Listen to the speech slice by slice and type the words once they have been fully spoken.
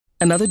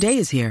Another day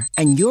is here,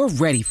 and you're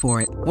ready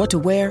for it. What to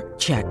wear?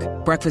 Check.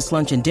 Breakfast,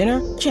 lunch, and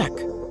dinner? Check.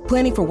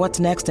 Planning for what's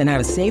next and how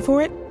to save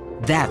for it?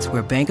 That's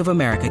where Bank of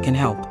America can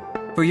help.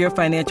 For your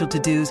financial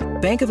to-dos,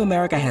 Bank of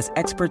America has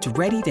experts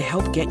ready to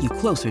help get you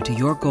closer to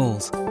your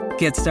goals.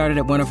 Get started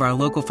at one of our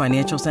local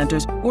financial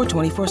centers or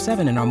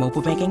 24/7 in our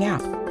mobile banking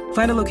app.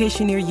 Find a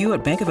location near you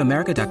at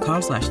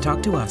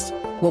bankofamerica.com/talktous.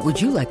 What would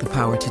you like the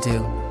power to do?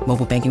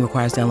 Mobile banking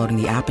requires downloading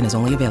the app and is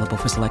only available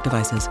for select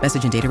devices.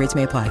 Message and data rates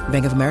may apply.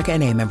 Bank of America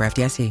N.A., member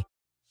FDIC.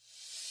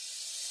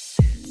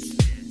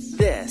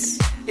 This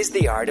is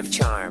The Art of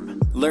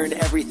Charm. Learn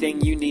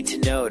everything you need to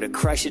know to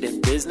crush it in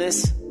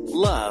business,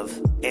 love,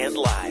 and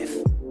life.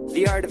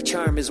 The Art of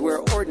Charm is where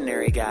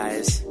ordinary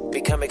guys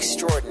become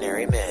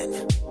extraordinary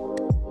men.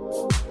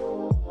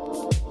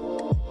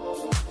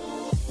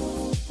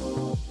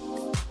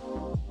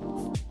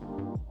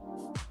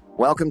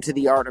 Welcome to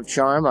The Art of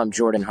Charm. I'm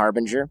Jordan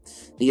Harbinger.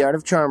 The Art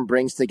of Charm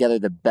brings together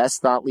the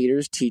best thought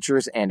leaders,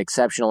 teachers, and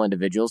exceptional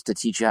individuals to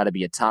teach you how to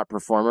be a top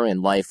performer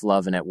in life,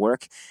 love, and at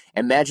work.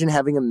 Imagine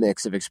having a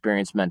mix of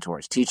experienced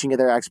mentors, teaching you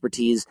their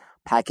expertise,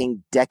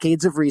 packing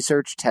decades of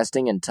research,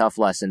 testing, and tough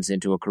lessons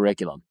into a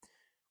curriculum.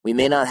 We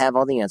may not have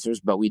all the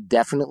answers, but we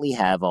definitely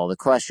have all the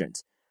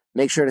questions.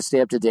 Make sure to stay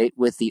up to date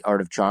with The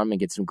Art of Charm and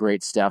get some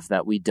great stuff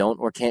that we don't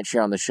or can't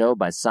share on the show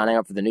by signing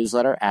up for the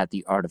newsletter at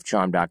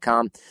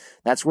theartofcharm.com.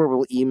 That's where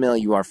we'll email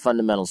you our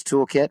fundamentals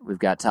toolkit. We've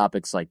got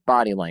topics like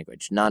body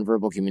language,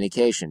 nonverbal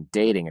communication,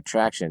 dating,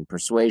 attraction,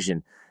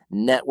 persuasion,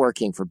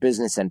 networking for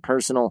business and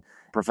personal,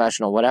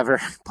 professional, whatever,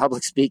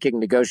 public speaking,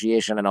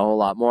 negotiation, and a whole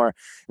lot more.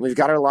 And we've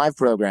got our live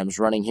programs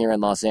running here in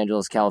Los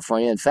Angeles,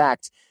 California. In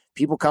fact,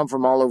 people come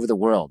from all over the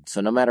world. So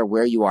no matter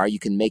where you are, you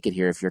can make it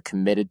here if you're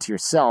committed to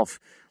yourself,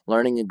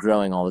 learning and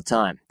growing all the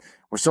time.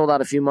 We're sold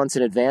out a few months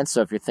in advance,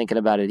 so if you're thinking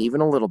about it even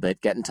a little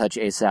bit, get in touch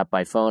ASAP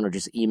by phone or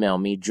just email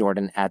me,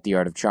 Jordan, at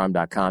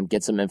theartofcharm.com.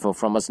 Get some info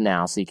from us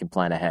now so you can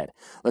plan ahead.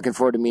 Looking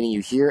forward to meeting you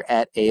here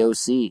at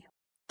AOC.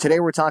 Today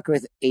we're talking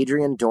with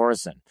Adrienne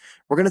Dorison.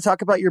 We're going to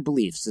talk about your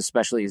beliefs,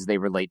 especially as they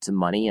relate to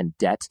money and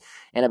debt,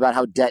 and about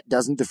how debt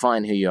doesn't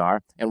define who you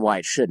are and why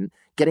it shouldn't,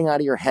 getting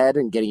out of your head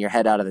and getting your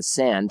head out of the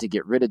sand to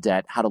get rid of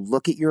debt, how to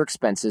look at your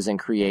expenses and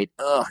create,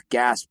 a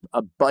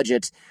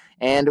budget,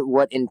 and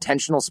what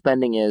intentional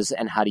spending is,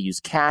 and how to use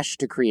cash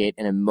to create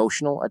an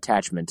emotional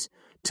attachment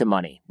to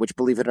money, which,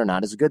 believe it or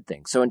not, is a good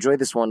thing. So enjoy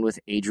this one with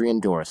Adrienne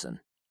Dorison.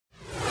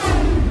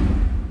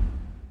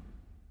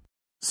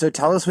 So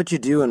tell us what you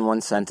do in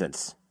one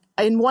sentence.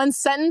 In one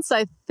sentence,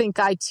 I think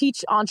I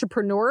teach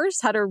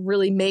entrepreneurs how to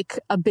really make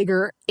a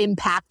bigger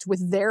impact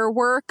with their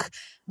work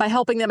by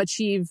helping them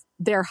achieve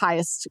their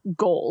highest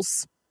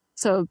goals.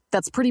 So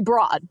that's pretty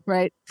broad,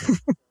 right?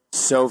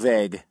 So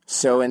vague,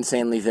 so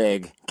insanely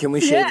vague. Can we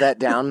shave that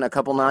down a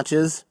couple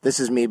notches? This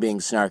is me being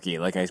snarky,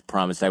 like I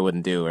promised I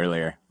wouldn't do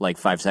earlier, like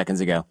 5 seconds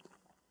ago.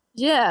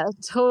 Yeah,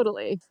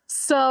 totally.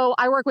 So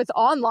I work with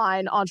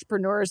online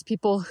entrepreneurs,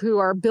 people who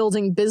are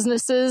building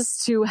businesses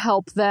to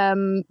help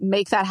them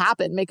make that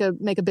happen, make a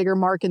bigger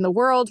mark in the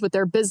world with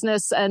their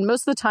business. And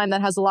most of the time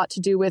that has a lot to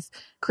do with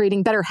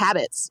creating better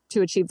habits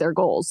to achieve their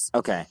goals.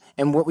 Okay.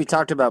 And what we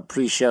talked about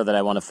pre-show that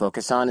I want to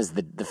focus on is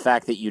the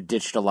fact that you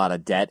ditched a lot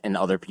of debt and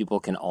other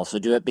people can also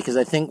do it. Because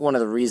I think one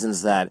of the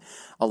reasons that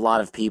a lot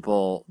of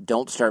people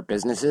don't start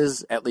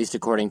businesses, at least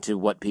according to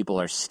what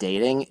people are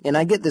stating, and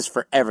I get this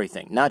for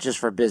everything, not just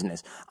for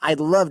business.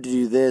 I'd love to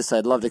do this.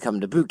 I'd love to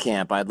come to boot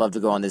camp. I'd love to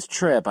go on this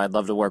trip. I'd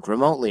love to work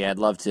remotely. I'd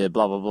love to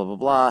blah, blah, blah, blah,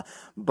 blah.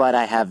 But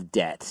I have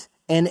debt.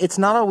 And it's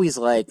not always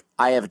like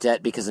I have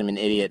debt because I'm an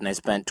idiot and I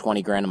spent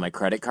 20 grand on my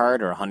credit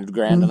card or 100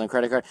 grand on a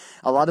credit card.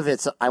 A lot of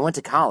it's I went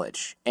to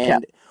college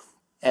and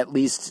at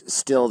least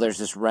still there's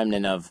this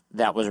remnant of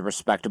that was a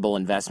respectable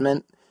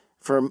investment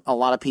for a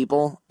lot of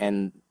people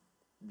and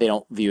they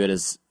don't view it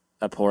as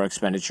a poor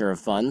expenditure of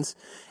funds.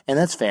 And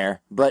that's fair,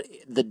 but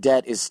the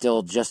debt is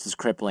still just as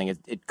crippling.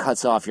 It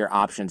cuts off your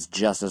options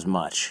just as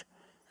much.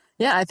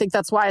 Yeah, I think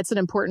that's why it's an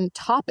important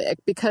topic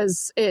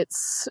because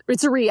it's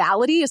a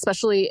reality,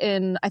 especially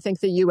in, I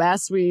think, the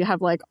U.S. We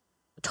have like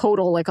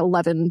total like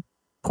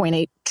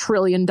 $11.8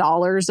 trillion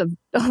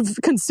of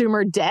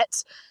consumer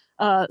debt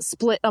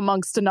split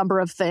amongst a number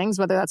of things,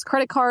 whether that's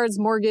credit cards,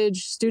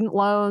 mortgage, student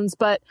loans.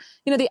 But,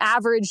 you know, the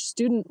average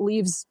student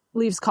leaves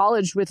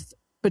college with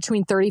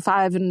between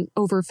 $35,000 and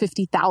over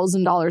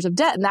 $50,000 of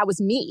debt. And that was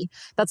me.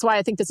 That's why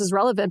I think this is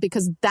relevant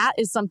because that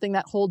is something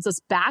that holds us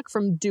back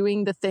from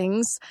doing the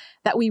things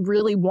that we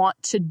really want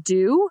to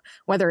do,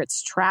 whether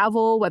it's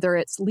travel, whether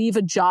it's leave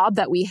a job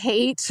that we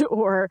hate,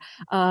 or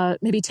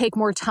maybe take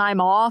more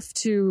time off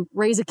to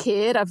raise a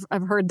kid.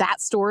 I've heard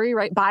that story,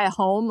 right? Buy a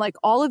home. Like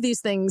all of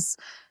these things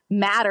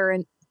matter.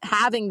 And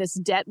having this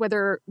debt,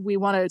 whether we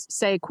want to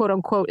say, quote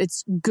unquote,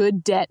 it's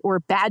good debt or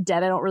bad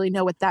debt. I don't really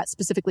know what that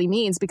specifically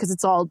means because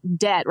it's all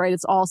debt, right?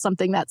 It's all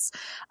something that's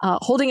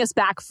holding us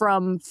back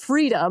from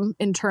freedom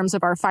in terms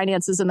of our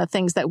finances and the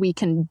things that we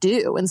can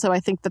do. And so I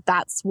think that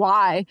that's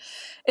why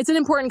it's an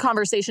important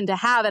conversation to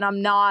have. And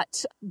I'm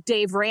not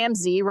Dave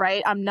Ramsey,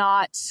 right? I'm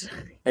not.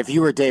 If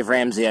you were Dave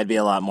Ramsey, I'd be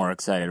a lot more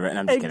excited, right?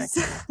 I'm just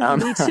kidding.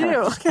 Me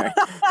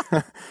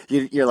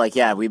too. You're like,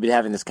 yeah, we've been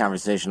having this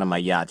conversation on my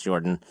yacht,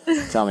 Jordan.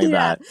 Tell me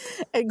about it.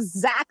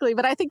 Exactly.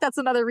 But I think that's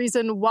another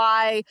reason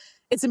why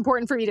it's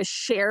important for me to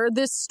share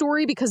this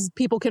story, because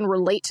people can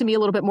relate to me a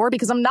little bit more,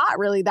 because I'm not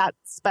really that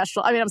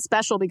special. I mean, I'm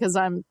special because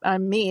I'm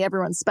me.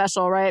 Everyone's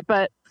special, right?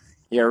 But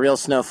you're a real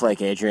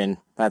snowflake, Adrienne.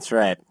 That's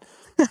right.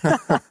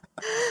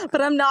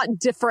 But I'm not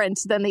different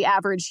than the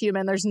average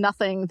human. There's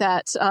nothing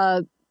that,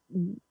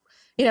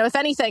 if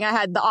anything, I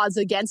had the odds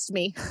against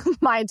me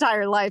my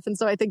entire life. And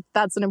so I think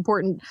that's an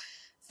important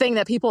thing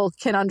that people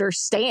can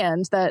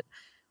understand, that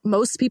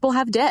most people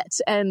have debt.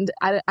 And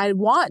I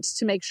want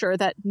to make sure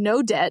that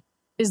no debt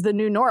is the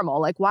new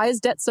normal. Like, why is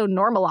debt so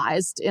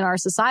normalized in our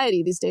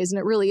society these days? And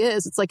it really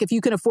is. It's like, if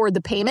you can afford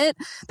the payment,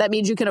 that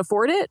means you can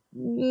afford it.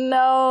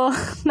 No,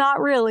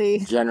 not really.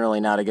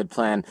 Generally not a good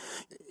plan.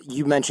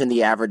 You mentioned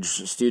the average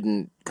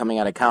student coming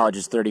out of college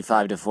is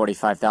 $35,000 to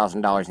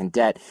 $45,000 in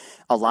debt.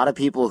 A lot of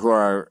people who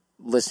are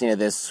listening to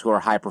this who are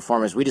high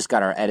performers, we just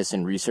got our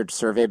Edison research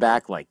survey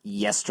back like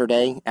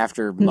yesterday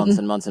after months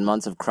and months and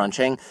months of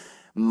crunching.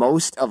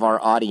 Most of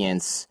our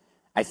audience,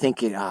 I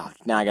think, now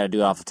I got to do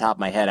it off the top of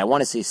my head, I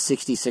want to say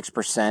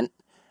 66%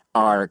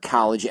 are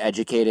college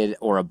educated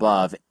or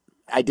above.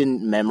 I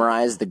didn't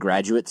memorize the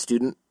graduate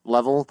student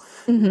level,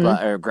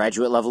 or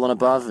graduate level and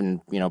above,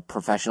 and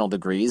professional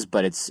degrees,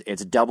 but it's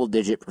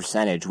double-digit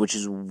percentage, which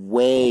is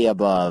way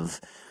above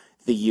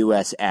the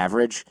U.S.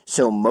 average.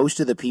 So most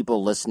of the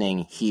people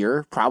listening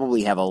here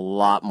probably have a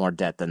lot more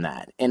debt than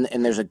that. And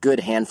there's a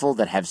good handful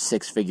that have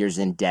six figures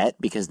in debt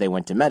because they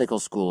went to medical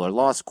school or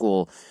law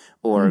school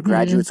or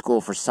graduate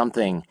school for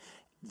something.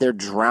 They're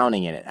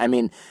drowning in it. I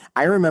mean,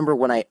 I remember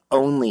when I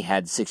only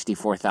had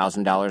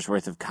 $64,000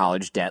 worth of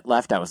college debt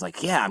left, I was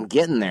like, yeah, I'm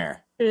getting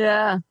there.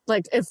 Yeah.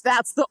 Like, if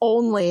that's the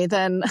only,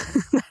 then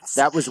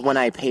that was when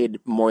I paid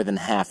more than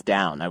half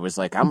down. I was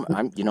like, I'm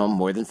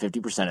more than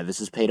 50% of this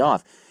is paid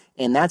off.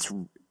 And that's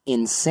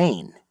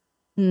insane.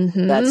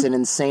 That's an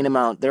insane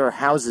amount. There are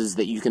houses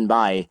that you can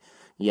buy.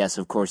 Yes,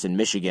 of course, in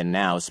Michigan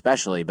now,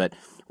 especially. But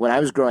when I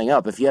was growing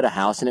up, if you had a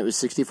house and it was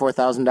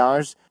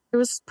 $64,000, it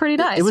was pretty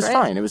nice. It was right?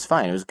 fine. It was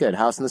fine. It was good.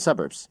 House in the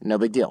suburbs. No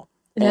big deal.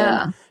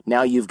 Yeah. And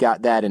now you've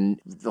got that, and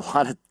a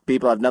lot of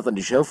people have nothing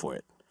to show for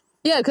it.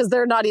 Yeah, because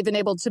they're not even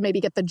able to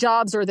maybe get the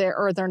jobs, or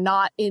they're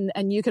not in,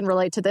 and you can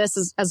relate to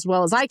this as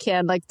well as I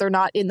can, like they're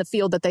not in the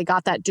field that they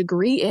got that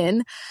degree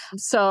in.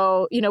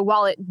 So,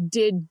 while it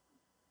did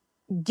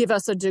give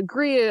us a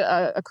degree,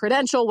 a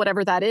credential,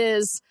 whatever that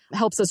is,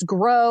 helps us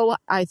grow,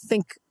 I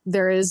think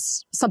there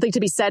is something to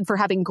be said for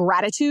having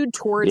gratitude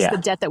towards the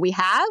debt that we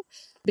have,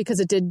 because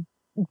it did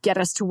get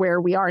us to where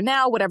we are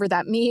now, whatever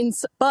that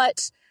means.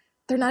 But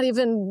they're not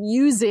even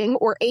using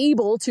or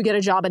able to get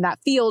a job in that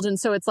field. And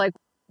so it's like,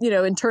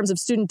 in terms of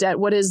student debt,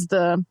 what is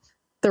the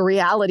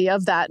reality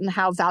of that, and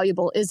how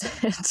valuable is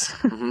it?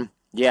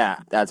 Yeah,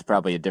 that's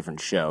probably a different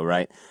show,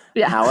 right?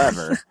 Yeah.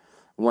 However,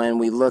 when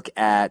we look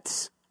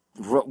at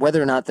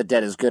whether or not the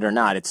debt is good or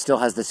not, it still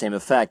has the same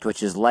effect,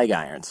 which is leg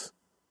irons.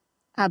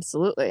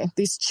 Absolutely.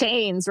 These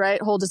chains,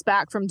 right, hold us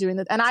back from doing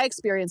that. And I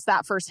experienced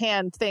that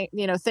firsthand,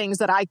 things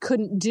that I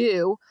couldn't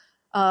do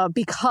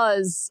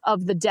because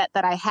of the debt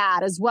that I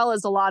had, as well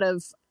as a lot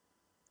of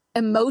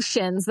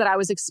emotions that I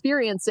was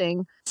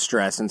experiencing.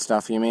 Stress and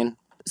stuff, you mean?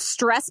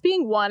 Stress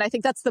being one. I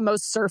think that's the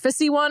most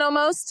surfacey one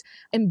almost.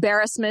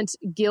 Embarrassment,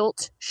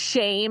 guilt,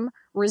 shame,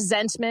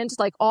 resentment,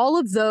 like all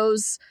of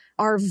those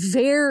are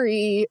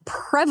very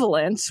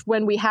prevalent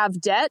when we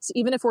have debt,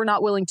 even if we're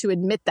not willing to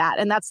admit that.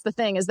 And that's the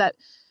thing, is that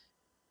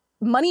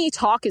money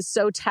talk is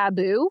so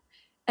taboo,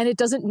 and it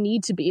doesn't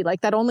need to be.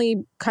 Like, that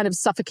only kind of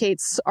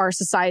suffocates our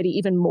society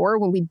even more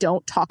when we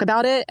don't talk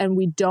about it and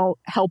we don't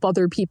help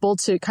other people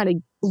to kind of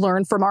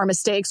learn from our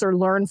mistakes or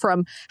learn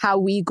from how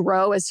we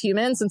grow as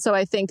humans. And so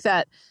I think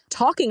that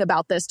talking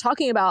about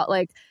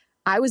like,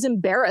 I was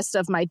embarrassed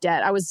of my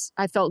debt.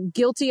 I felt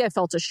guilty. I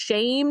felt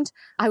ashamed.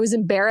 I was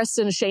embarrassed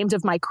and ashamed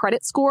of my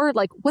credit score.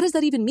 Like, what does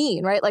that even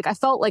mean, right? Like, I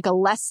felt like a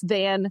less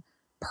than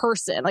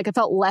person. Like, I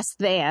felt less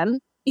than.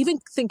 Even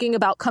thinking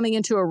about coming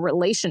into a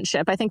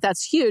relationship, I think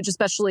that's huge,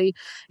 especially,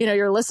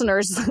 your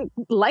listeners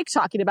like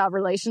talking about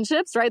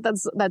relationships, right?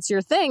 That's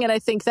your thing. And I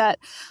think that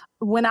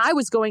when I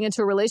was going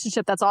into a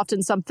relationship, that's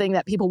often something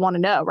that people want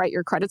to know, right?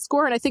 Your credit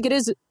score. And I think it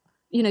is,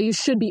 you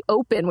should be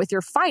open with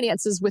your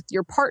finances with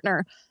your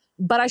partner,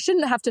 but I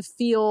shouldn't have to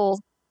feel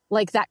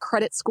like that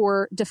credit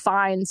score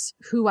defines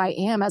who I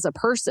am as a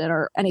person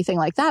or anything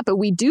like that. But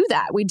we do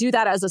that. We do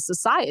that as a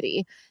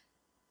society.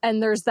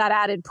 And there's that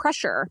added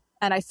pressure.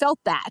 And I felt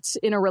that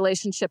in a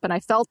relationship, and I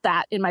felt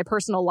that in my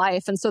personal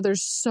life. And so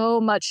there's so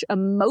much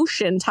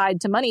emotion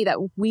tied to money that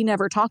we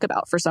never talk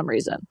about for some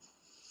reason.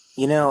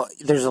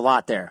 There's a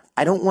lot there.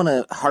 I don't want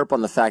to harp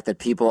on the fact that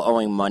people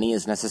owing money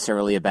is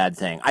necessarily a bad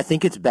thing. I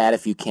think it's bad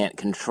if you can't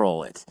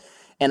control it.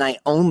 And I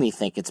only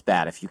think it's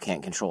bad if you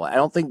can't control it. I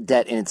don't think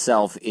debt in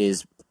itself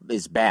is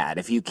bad.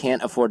 If you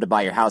can't afford to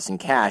buy your house in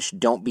cash,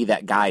 don't be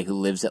that guy who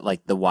lives at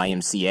like the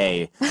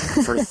YMCA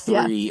for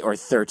 3 or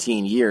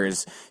 13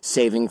 years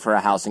saving for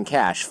a house in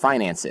cash.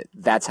 Finance it.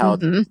 That's how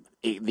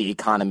the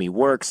economy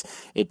works.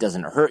 It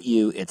doesn't hurt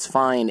you. It's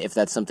fine. If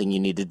that's something you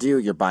need to do,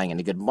 you're buying in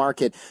a good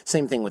market.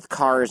 Same thing with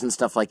cars and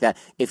stuff like that.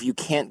 If you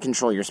can't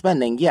control your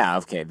spending, yeah,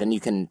 okay, then you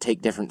can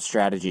take different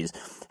strategies.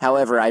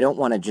 However, I don't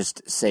want to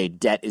just say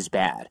debt is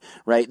bad,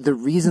 right? The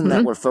reason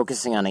that we're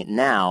focusing on it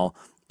now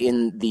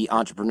in the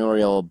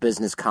entrepreneurial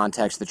business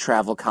context, the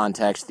travel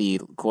context, the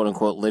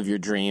quote-unquote live your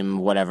dream,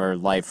 whatever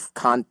life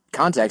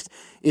context,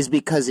 is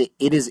because it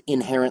is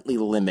inherently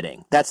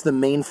limiting. That's the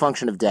main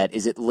function of debt,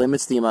 is it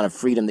limits the amount of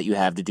freedom that you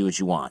have to do what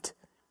you want.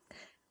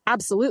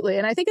 Absolutely.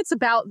 And I think it's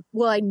about,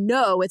 I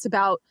know it's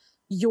about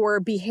your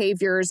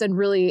behaviors and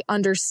really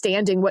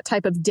understanding what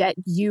type of debt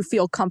you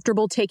feel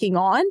comfortable taking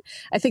on.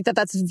 I think that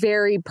that's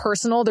very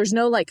personal. There's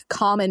no like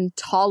common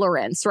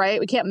tolerance, right?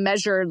 We can't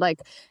measure like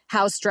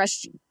how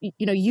stressed,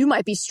 you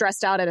might be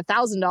stressed out at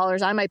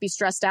 $1,000. I might be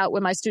stressed out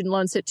when my student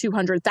loans hit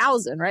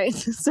 200,000, right?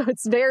 So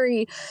it's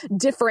very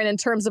different in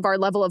terms of our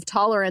level of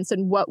tolerance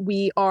and what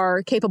we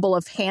are capable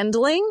of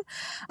handling.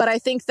 But I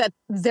think that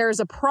there's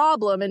a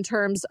problem in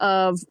terms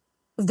of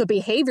the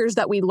behaviors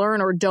that we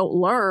learn or don't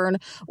learn,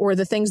 or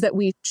the things that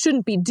we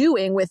shouldn't be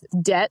doing with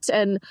debt.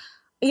 And,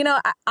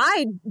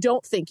 I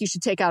don't think you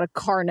should take out a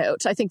car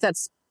note. I think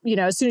that's,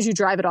 as soon as you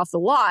drive it off the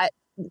lot,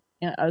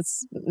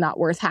 it's not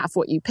worth half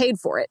what you paid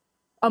for it.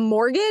 A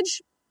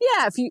mortgage,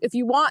 yeah, if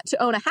you want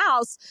to own a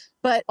house,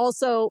 but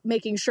also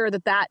making sure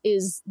that that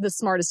is the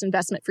smartest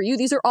investment for you.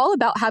 These are all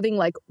about having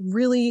like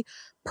really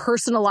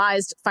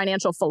personalized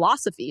financial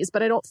philosophies,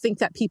 but I don't think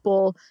that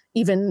people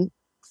even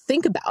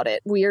think about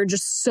it. We are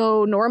just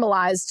so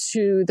normalized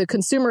to the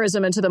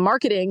consumerism and to the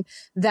marketing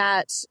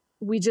that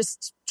we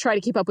just try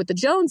to keep up with the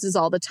Joneses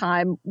all the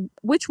time,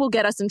 which will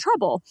get us in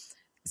trouble.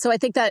 So I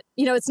think that,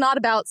 it's not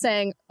about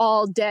saying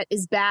all debt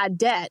is bad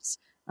debt.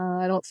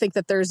 I don't think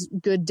that there's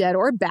good debt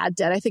or bad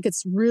debt. I think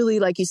it's really,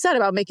 like you said,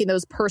 about making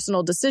those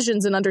personal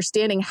decisions and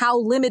understanding how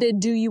limited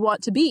do you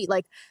want to be.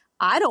 Like,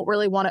 I don't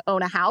really want to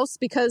own a house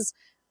because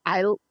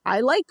I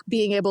like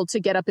being able to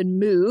get up and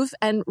move.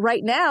 And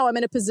right now I'm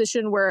in a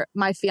position where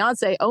my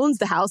fiance owns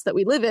the house that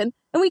we live in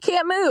and we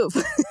can't move.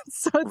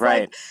 So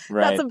it's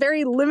that's a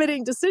very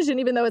limiting decision,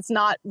 even though it's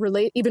not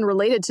even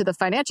related to the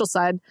financial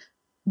side,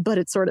 but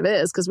it sort of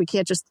is because we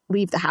can't just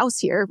leave the house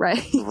here.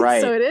 Right.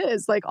 So it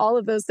is like all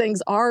of those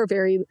things are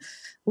very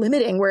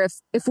limiting, where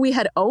if we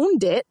had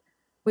owned it,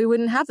 we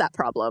wouldn't have that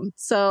problem.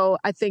 So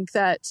I think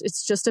that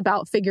it's just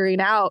about figuring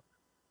out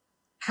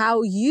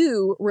how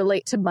you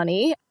relate to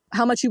money,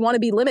 how much you want to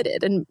be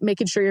limited, and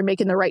making sure you're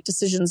making the right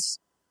decisions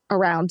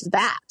around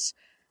that.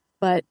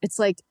 But it's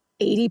like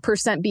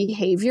 80%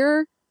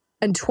 behavior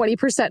and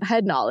 20%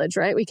 head knowledge,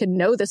 right? We can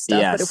know this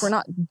stuff, but if we're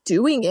not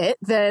doing it,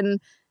 then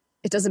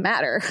it doesn't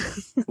matter.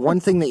 One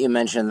thing that you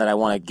mentioned that I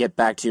want to get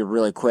back to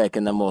really quick,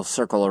 and then we'll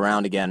circle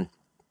around again,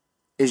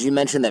 is you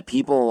mentioned that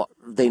people,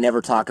 they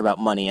never talk about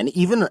money. And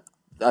even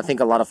I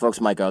think a lot of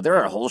folks might go,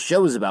 there are whole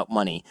shows about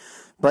money,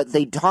 but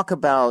they talk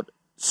about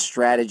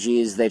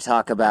strategies, they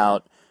talk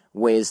about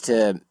ways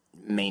to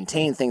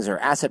maintain things or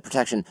asset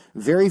protection.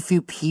 Very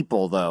few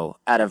people, though,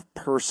 at a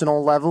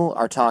personal level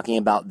are talking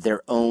about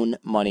their own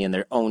money and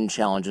their own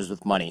challenges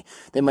with money.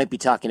 They might be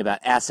talking about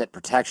asset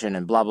protection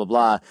and blah, blah,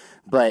 blah,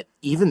 but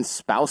even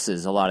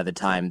spouses, a lot of the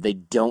time, they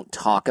don't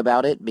talk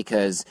about it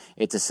because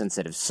it's a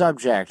sensitive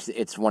subject.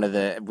 It's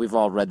we've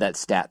all read that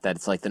stat that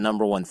it's like the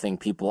number one thing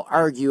people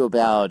argue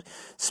about,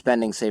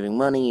 spending, saving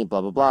money,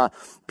 blah, blah, blah.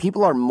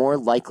 People are more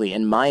likely,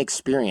 in my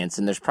experience,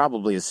 and there's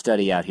probably a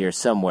study out here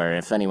somewhere,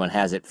 if anyone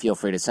has it, feel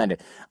free to send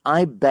it.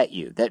 I bet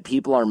you that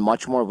people are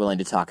much more willing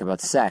to talk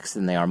about sex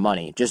than they are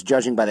money, just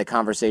judging by the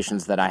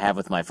conversations that I have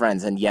with my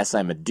friends. And yes,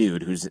 I'm a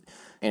dude who's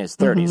in his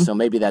 30s, so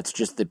maybe that's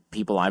just the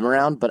people I'm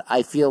around, but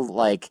I feel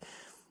like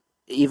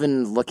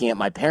even looking at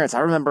my parents,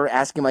 I remember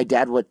asking my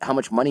dad how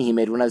much money he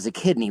made when I was a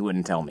kid, and he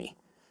wouldn't tell me.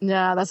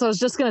 Yeah, that's what I was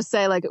just going to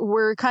say. Like,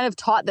 we're kind of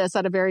taught this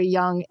at a very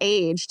young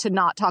age to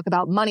not talk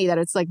about money, that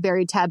it's like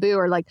very taboo.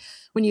 Or like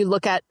when you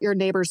look at your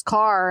neighbor's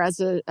car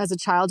as a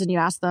child and you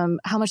ask them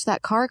how much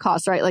that car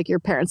costs, right? Like your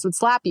parents would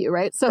slap you,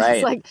 right? So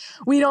It's like,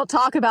 we don't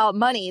talk about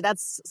money.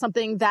 That's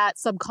something that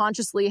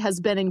subconsciously has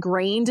been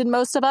ingrained in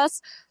most of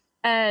us.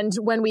 And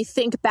when we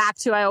think back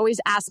to, I always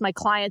ask my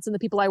clients and the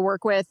people I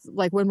work with,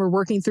 like when we're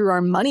working through our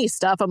money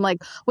stuff, I'm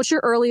like, what's your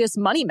earliest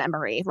money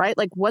memory, right?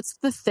 Like, what's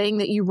the thing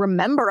that you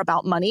remember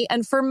about money?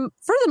 And for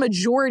the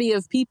majority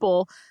of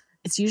people,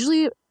 it's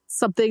usually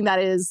something that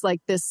is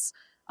like this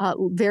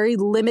very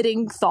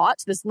limiting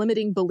thought, this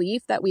limiting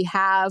belief that we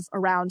have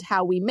around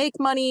how we make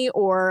money,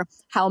 or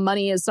how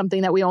money is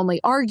something that we only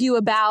argue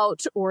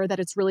about, or that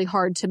it's really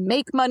hard to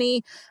make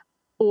money.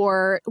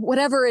 or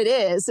whatever it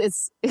is.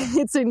 It's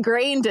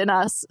ingrained in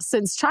us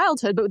since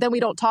childhood, but then we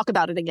don't talk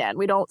about it again.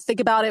 We don't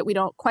think about it. We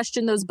don't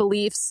question those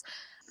beliefs.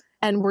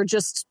 And we're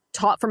just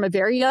taught from a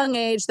very young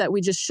age that we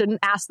just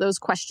shouldn't ask those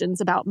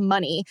questions about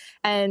money.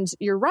 And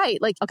you're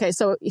right. Like, okay,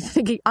 so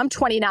thinking I'm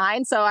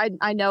 29, so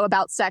I know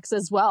about sex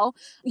as well.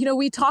 You know,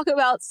 we talk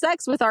about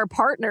sex with our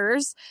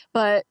partners,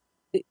 but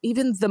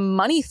even the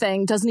money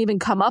thing doesn't even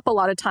come up a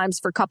lot of times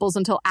for couples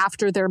until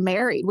after they're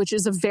married, which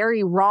is a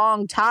very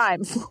wrong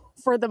time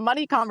for the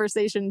money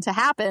conversation to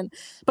happen.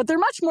 But they're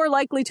much more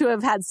likely to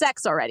have had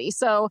sex already.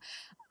 So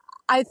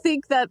I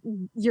think that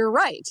you're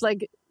right.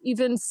 Like,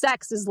 even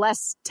sex is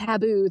less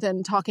taboo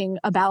than talking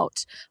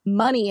about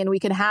money. And we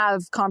can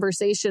have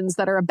conversations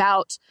that are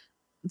about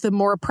the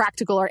more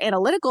practical or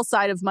analytical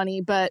side of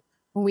money. But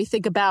when we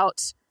think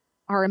about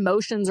our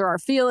emotions or our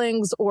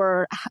feelings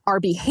or our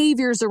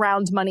behaviors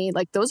around money,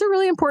 like those are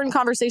really important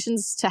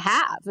conversations to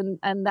have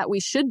and that we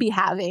should be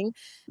having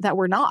that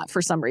we're not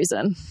for some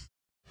reason.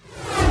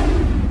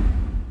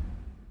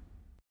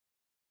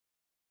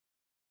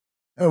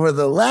 Over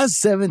the last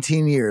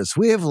 17 years,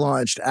 we have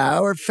launched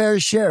our fair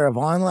share of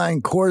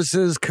online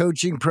courses,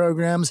 coaching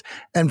programs,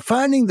 and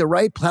finding the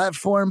right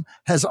platform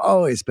has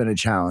always been a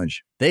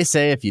challenge. They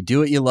say if you do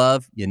what you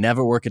love, you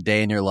never work a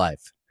day in your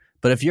life.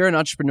 But if you're an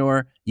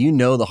entrepreneur, you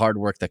know the hard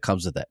work that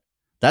comes with it.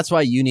 That's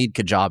why you need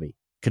Kajabi.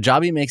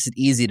 Kajabi makes it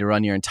easy to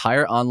run your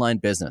entire online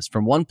business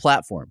from one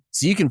platform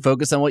so you can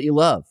focus on what you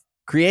love,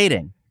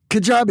 creating.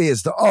 Kajabi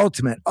is the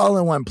ultimate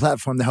all-in-one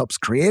platform that helps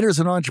creators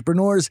and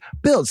entrepreneurs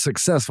build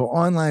successful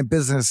online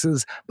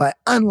businesses by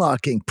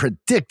unlocking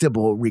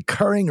predictable,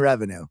 recurring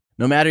revenue.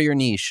 No matter your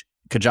niche,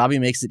 Kajabi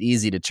makes it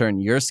easy to turn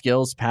your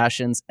skills,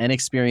 passions, and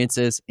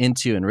experiences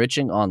into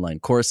enriching online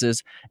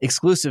courses,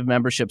 exclusive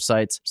membership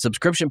sites,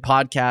 subscription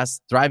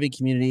podcasts, thriving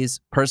communities,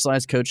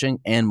 personalized coaching,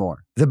 and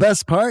more. The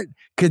best part?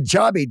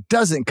 Kajabi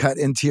doesn't cut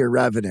into your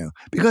revenue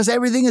because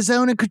everything is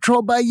owned and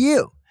controlled by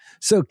you.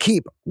 So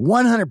keep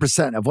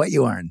 100% of what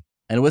you earn.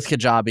 And with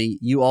Kajabi,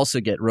 you also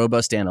get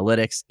robust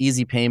analytics,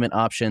 easy payment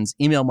options,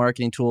 email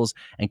marketing tools,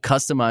 and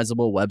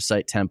customizable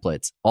website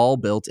templates, all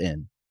built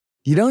in.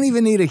 You don't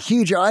even need a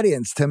huge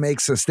audience to make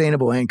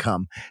sustainable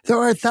income. There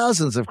are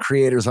thousands of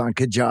creators on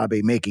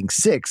Kajabi making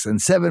 6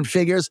 and 7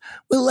 figures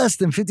with less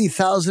than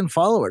 50,000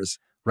 followers.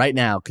 Right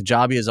now,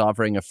 Kajabi is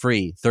offering a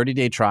free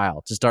 30-day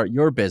trial to start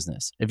your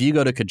business if you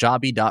go to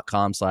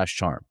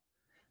kajabi.com/charm.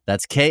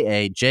 That's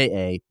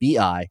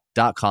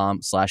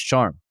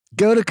KAJABI.com/charm.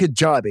 Go to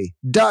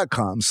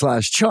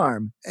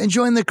kajabi.com/charm and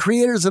join the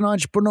creators and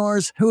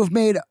entrepreneurs who have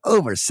made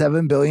over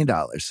 $7 billion.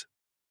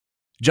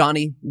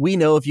 Johnny, we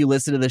know if you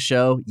listen to the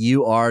show,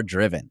 you are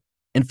driven.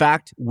 In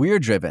fact, we're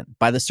driven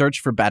by the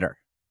search for better.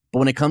 But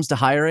when it comes to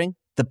hiring,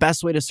 the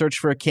best way to search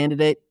for a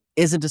candidate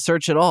isn't to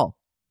search at all.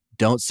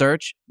 Don't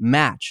search,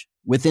 match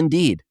with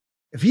Indeed.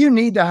 If you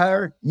need to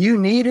hire, you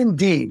need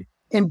Indeed.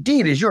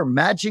 Indeed is your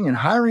matching and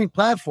hiring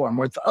platform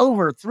with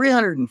over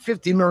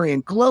 350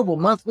 million global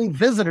monthly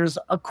visitors,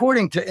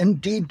 according to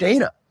Indeed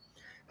data,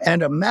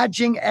 and a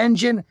matching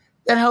engine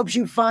that helps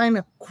you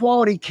find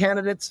quality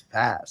candidates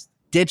fast.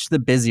 Ditch the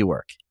busy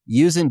work.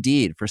 Use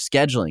Indeed for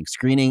scheduling,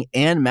 screening,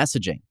 and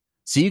messaging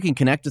so you can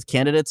connect with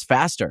candidates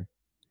faster.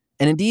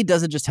 And Indeed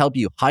doesn't just help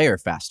you hire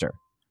faster.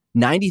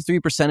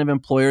 93% of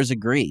employers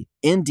agree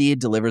Indeed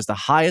delivers the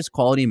highest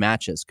quality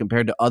matches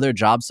compared to other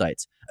job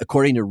sites,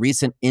 according to a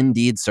recent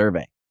Indeed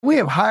survey. We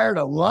have hired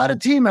a lot of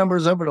team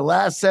members over the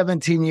last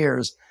 17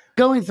 years.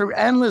 Going through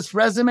endless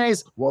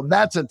resumes, well,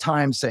 that's a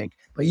time sink.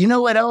 But you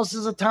know what else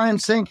is a time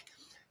sink?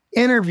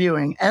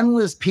 Interviewing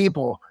endless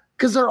people,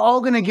 because they're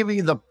all going to give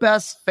you the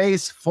best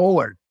face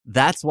forward.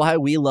 That's why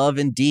we love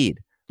Indeed,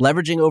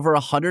 leveraging over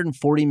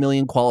 140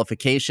 million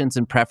qualifications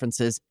and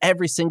preferences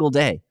every single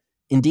day.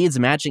 Indeed's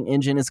matching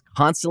engine is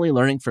constantly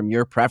learning from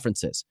your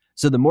preferences.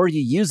 So the more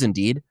you use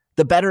Indeed,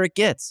 the better it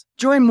gets.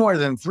 Join more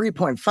than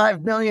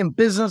 3.5 million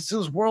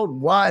businesses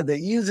worldwide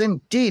that use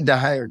Indeed to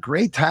hire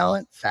great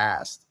talent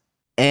fast.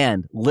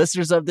 And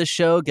listeners of this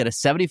show get a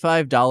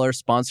 $75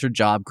 sponsored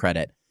job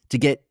credit to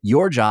get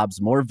your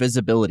jobs more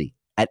visibility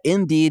at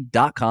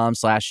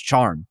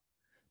Indeed.com/charm.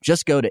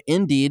 Just go to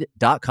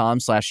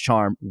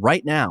Indeed.com/charm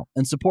right now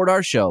and support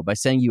our show by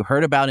saying you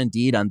heard about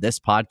Indeed on this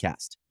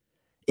podcast.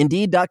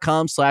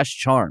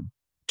 Indeed.com/charm.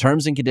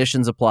 Terms and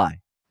conditions apply.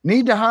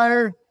 Need to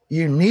hire?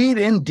 You need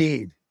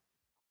Indeed.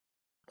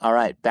 All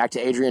right, back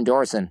to Adrienne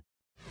Dorison.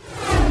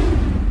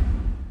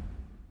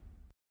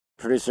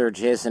 Producer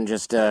Jason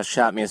just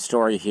shot me a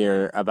story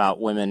here about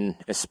women,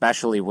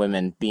 especially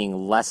women,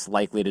 being less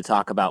likely to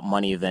talk about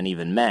money than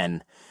even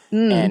men.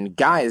 And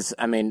guys,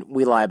 I mean,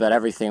 we lie about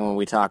everything when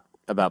we talk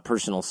about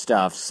personal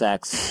stuff,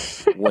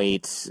 sex,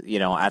 weight,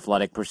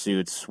 athletic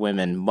pursuits,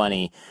 women,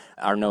 money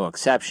are no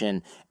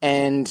exception.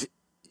 And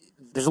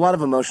there's a lot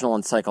of emotional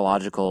and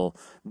psychological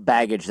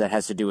baggage that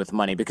has to do with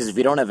money, because if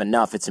you don't have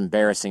enough, it's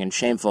embarrassing and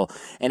shameful.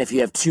 And if you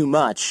have too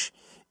much,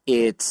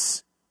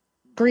 it's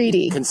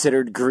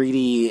considered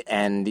greedy,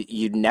 and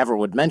you never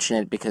would mention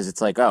it because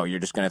it's like, oh, you're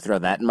just going to throw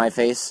that in my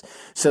face.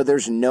 So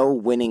there's no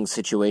winning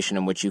situation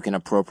in which you can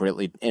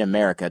appropriately, in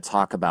America,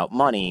 talk about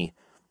money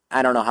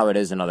I don't know how it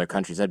is in other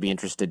countries. I'd be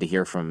interested to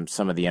hear from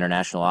some of the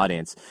international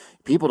audience.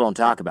 People don't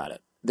talk about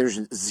it. There's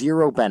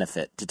zero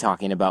benefit to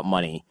talking about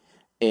money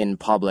in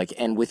public,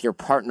 and with your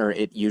partner,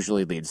 it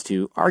usually leads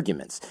to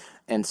arguments.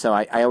 And so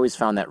I always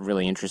found that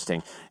really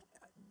interesting.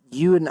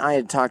 You and I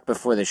had talked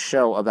before the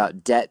show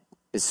about debt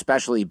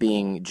especially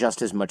being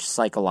just as much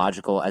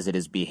psychological as it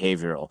is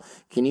behavioral.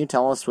 Can you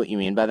tell us what you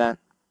mean by that?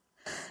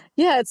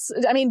 Yeah,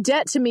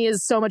 debt to me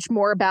is so much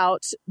more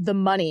about the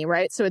money,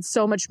 right? So it's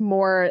so much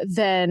more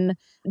than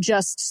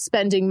just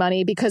spending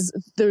money, because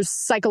there's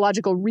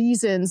psychological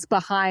reasons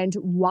behind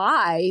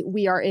why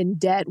we are in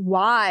debt,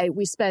 why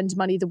we spend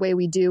money the way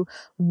we do,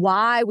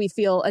 why we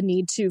feel a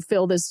need to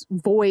fill this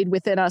void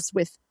within us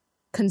with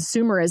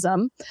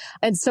consumerism.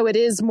 And so it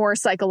is more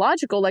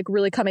psychological, like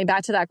really coming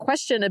back to that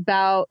question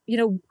about,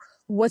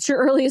 what's your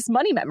earliest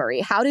money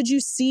memory? How did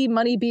you see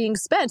money being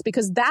spent?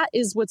 Because that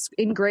is what's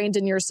ingrained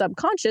in your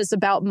subconscious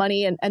about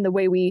money and the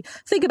way we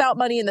think about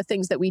money and the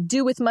things that we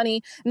do with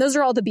money. And those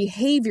are all the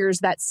behaviors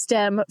that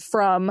stem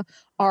from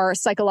our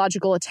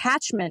psychological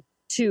attachment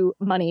to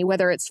money,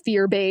 whether it's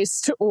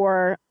fear-based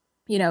or,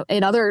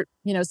 in other,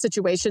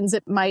 situations,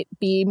 it might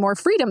be more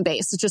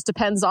freedom-based. It just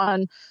depends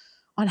on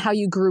how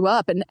you grew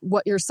up and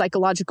what your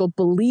psychological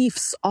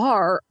beliefs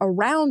are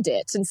around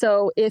it. And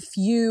so if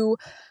you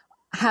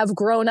have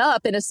grown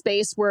up in a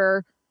space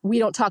where we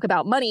don't talk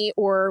about money,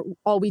 or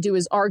all we do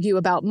is argue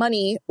about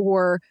money,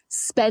 or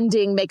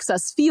spending makes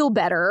us feel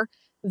better,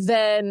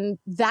 then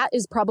that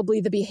is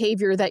probably the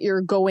behavior that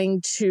you're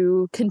going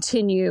to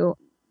continue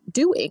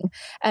doing.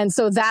 And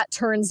so that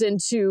turns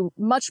into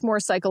much more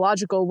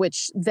psychological,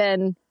 which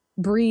then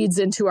breeds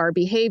into our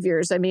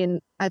behaviors.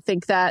 I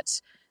think that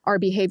our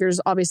behaviors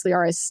obviously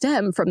are a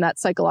stem from that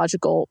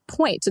psychological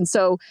point. And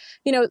so,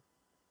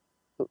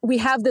 we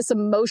have this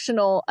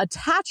emotional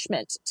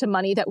attachment to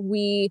money that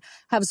we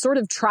have sort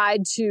of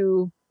tried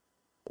to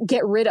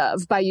get rid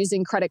of by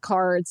using credit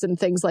cards and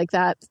things like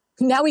that.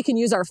 Now we can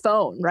use our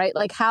phone, right?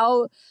 Like,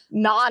 how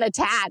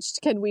non-attached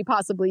can we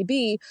possibly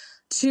be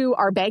to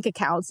our bank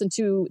accounts and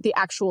to the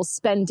actual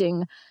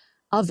spending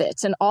of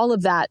it? And all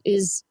of that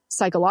is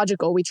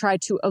psychological. We try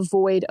to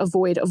avoid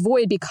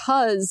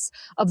because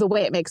of the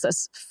way it makes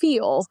us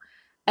feel.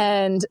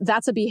 And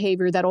that's a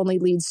behavior that only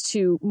leads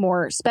to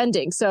more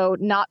spending. So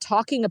not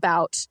talking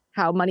about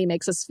how money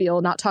makes us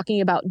feel, not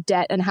talking about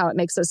debt and how it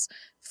makes us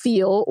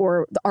feel,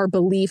 or our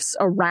beliefs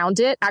around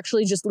it,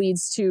 actually just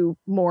leads to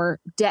more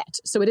debt.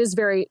 So it is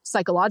very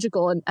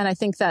psychological. And I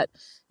think that,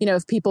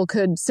 if people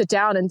could sit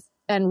down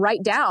and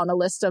write down a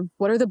list of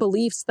what are the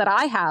beliefs that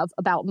I have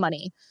about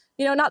money,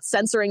 not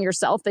censoring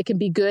yourself, they can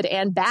be good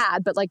and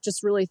bad, but like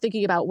just really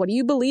thinking about, what do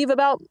you believe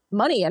about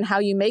money and how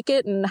you make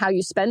it and how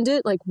you spend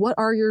it? Like, what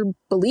are your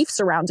beliefs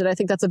around it? I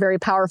think that's a very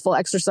powerful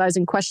exercise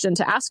and question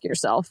to ask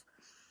yourself.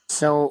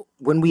 So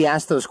when we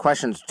ask those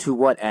questions, to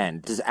what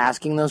end? Does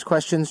asking those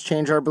questions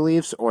change our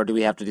beliefs, or do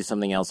we have to do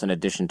something else in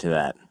addition to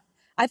that?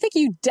 I think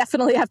you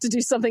definitely have to do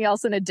something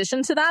else in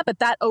addition to that, but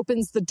that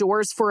opens the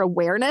doors for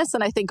awareness.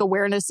 And I think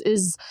awareness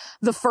is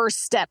the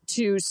first step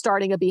to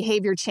starting a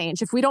behavior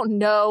change. If we don't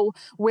know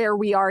where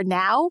we are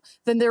now,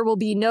 then there will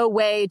be no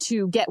way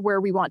to get where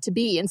we want to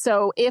be. And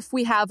so if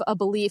we have a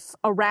belief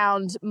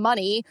around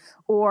money,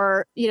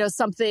 or,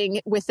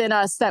 something within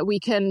us that we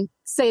can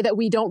say that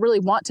we don't really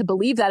want to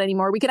believe that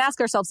anymore, we can ask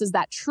ourselves, is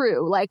that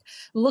true? Like,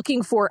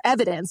 looking for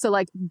evidence. So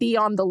like, be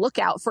on the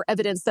lookout for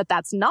evidence that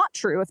that's not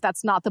true, if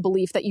that's not the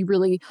belief that you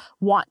really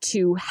want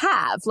to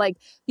have. Like,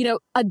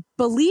 a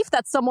belief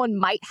that someone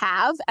might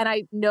have, and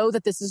I know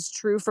that this is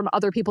true from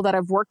other people that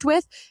I've worked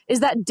with, is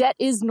that debt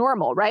is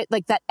normal, right?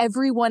 Like, that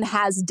everyone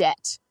has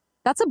debt.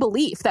 That's a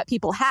belief that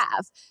people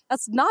have.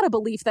 That's not a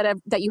belief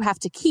that you have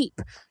to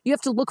keep. You have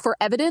to look for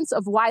evidence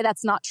of why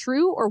that's not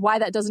true, or why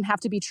that doesn't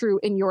have to be true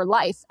in your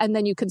life. And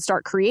then you can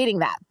start creating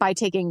that by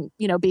taking,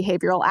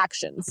 behavioral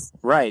actions.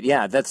 Right.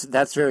 Yeah,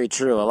 that's very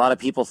true. A lot of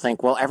people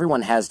think, well,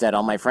 everyone has debt.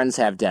 All my friends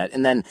have debt.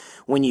 And then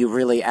when you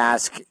really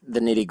ask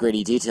the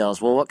nitty-gritty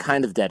details, well, what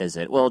kind of debt is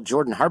it? Well,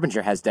 Jordan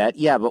Harbinger has debt.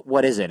 Yeah, but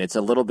what is it? It's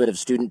a little bit of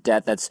student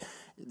debt.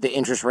 The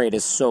interest rate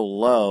is so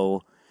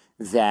low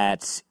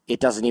that it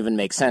doesn't even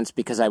make sense,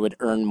 because I would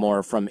earn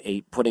more from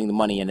putting the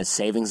money in a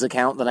savings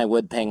account than I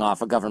would paying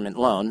off a government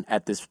loan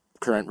at this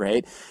current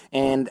rate.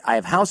 And I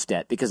have house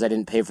debt because I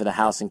didn't pay for the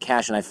house in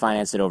cash and I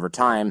financed it over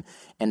time.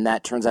 And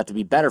that turns out to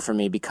be better for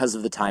me because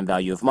of the time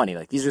value of money.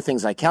 Like, these are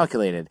things I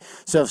calculated.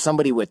 So if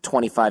somebody with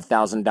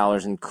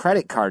 $25,000 in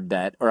credit card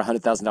debt, or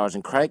 $100,000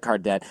 in credit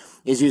card debt,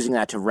 is using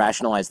that to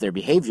rationalize their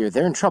behavior,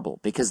 they're in trouble,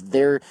 because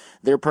their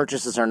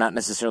purchases are not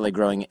necessarily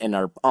growing and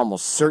are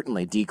almost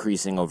certainly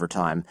decreasing over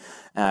time.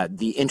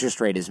 The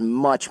interest rate is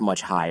much,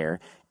 much higher.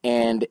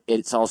 And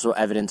it's also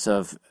evidence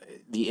of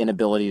the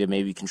inability to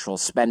maybe control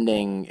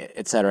spending,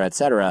 et cetera, et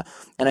cetera.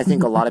 And I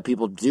think a lot of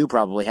people do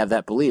probably have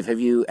that belief.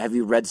 Have you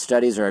read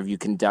studies, or have you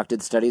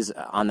conducted studies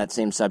on that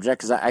same subject?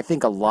 Because I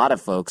think a lot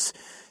of folks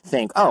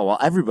think, oh, well,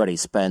 everybody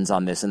spends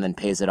on this and then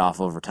pays it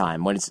off over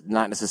time, when it's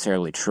not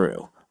necessarily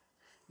true.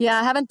 Yeah,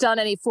 I haven't done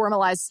any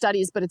formalized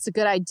studies, but it's a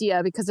good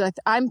idea because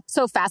I'm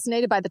so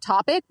fascinated by the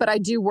topic, but I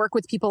do work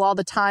with people all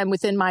the time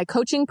within my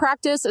coaching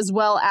practice, as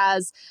well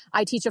as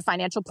I teach a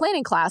financial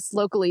planning class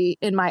locally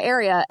in my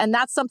area. And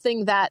that's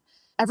something that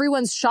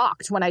everyone's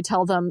shocked when I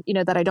tell them,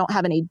 that I don't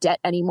have any debt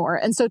anymore.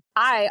 And so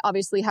I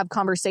obviously have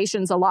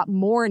conversations a lot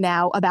more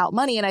now about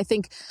money. And I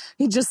think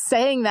just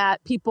saying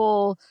that,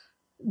 people,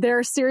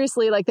 they're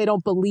seriously like, they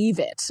don't believe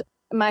it.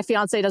 My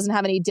fiance doesn't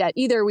have any debt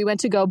either. We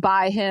went to go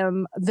buy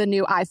him the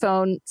new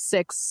iPhone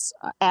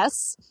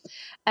 6S,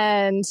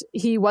 and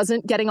he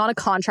wasn't getting on a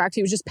contract.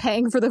 He was just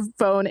paying for the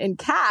phone in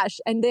cash.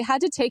 And they had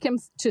to take him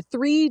to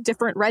 3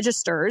 different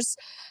registers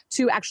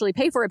to actually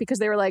pay for it because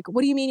they were like,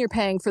 what do you mean you're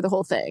paying for the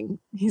whole thing?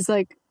 He's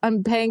like,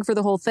 I'm paying for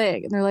the whole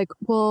thing. And they're like,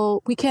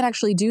 well, we can't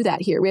actually do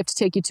that here. We have to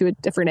take you to a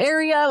different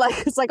area.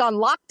 Like, it's like on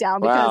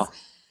lockdown because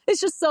it's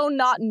just so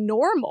not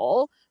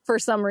normal for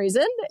some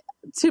reason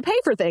to pay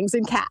for things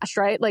in cash,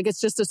 right? Like,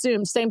 it's just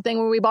assumed. Same thing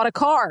when we bought a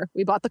car.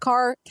 We bought the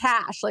car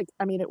cash. Like,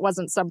 I mean, it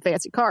wasn't some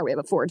fancy car. We have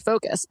a Ford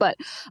Focus, but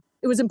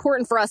it was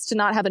important for us to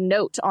not have a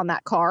note on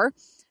that car.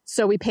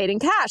 So we paid in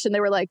cash, and they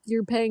were like,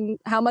 you're paying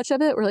how much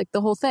of it? We're like,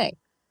 the whole thing.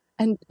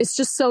 And it's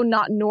just so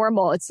not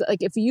normal. It's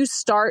like, if you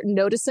start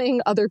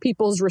noticing other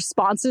people's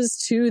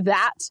responses to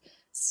that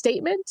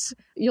statement,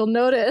 you'll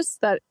notice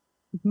that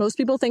most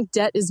people think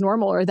debt is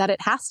normal or that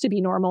it has to be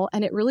normal.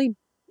 And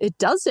it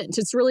doesn't.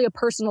 It's really a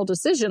personal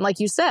decision, like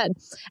you said.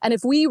 And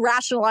if we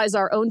rationalize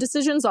our own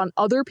decisions on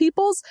other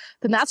people's,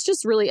 then that's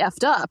just really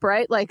effed up,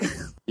 right? Like,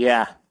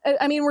 yeah.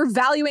 I mean, we're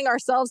valuing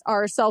ourselves,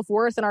 our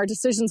self-worth, and our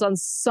decisions on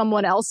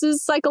someone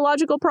else's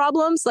psychological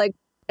problems. Like,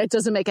 it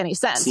doesn't make any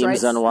sense, Seems right?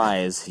 Seems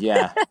unwise.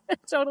 Yeah. It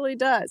totally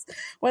does.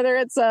 Whether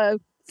it's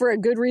for a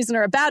good reason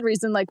or a bad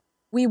reason, like,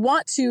 we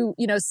want to,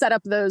 set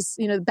up those,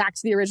 back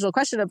to the original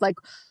question of like,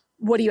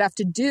 what do you have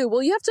to do?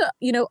 Well, you have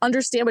to,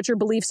 understand what your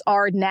beliefs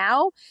are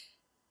now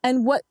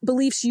and what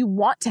beliefs you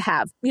want to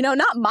have.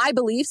 Not my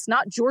beliefs,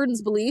 not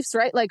Jordan's beliefs,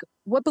 right? Like,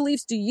 what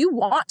beliefs do you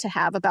want to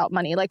have about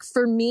money? Like,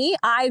 for me,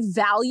 I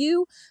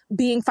value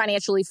being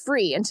financially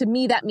free. And to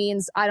me, that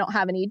means I don't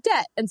have any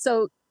debt. And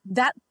so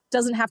that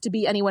doesn't have to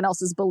be anyone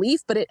else's belief,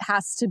 but it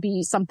has to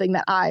be something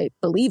that I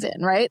believe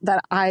in, right?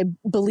 That I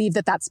believe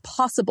that that's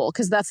possible,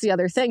 because that's the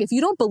other thing. If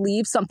you don't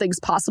believe something's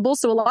possible,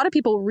 so a lot of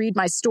people read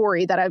my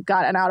story that I've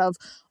gotten out of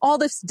all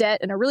this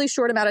debt in a really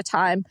short amount of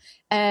time,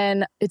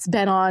 and it's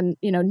been on,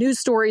 news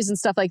stories and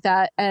stuff like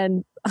that.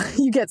 And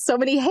you get so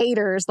many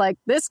haters like,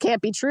 this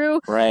can't be true.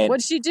 Right.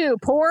 What'd she do?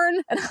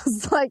 Porn? And I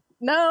was like,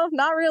 no,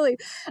 not really.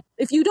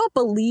 If you don't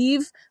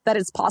believe that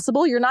it's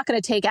possible, you're not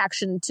going to take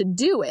action to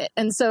do it.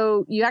 And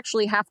so you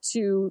actually have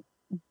to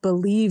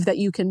believe that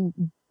you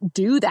can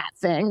do that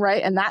thing,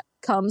 right? And that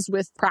comes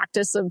with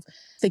practice of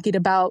thinking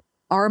about,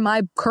 are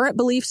my current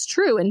beliefs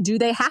true? And do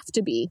they have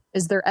to be?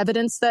 Is there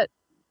evidence that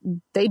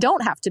they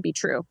don't have to be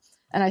true?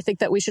 And I think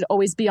that we should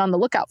always be on the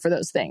lookout for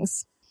those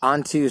things.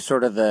 Onto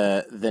sort of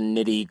the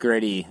nitty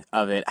gritty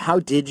of it. How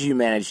did you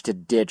manage to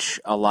ditch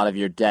a lot of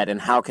your debt,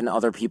 and how can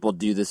other people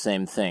do the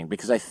same thing?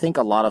 Because I think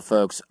a lot of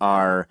folks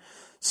are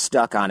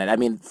stuck on it. I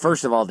mean,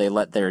 first of all, they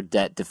let their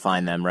debt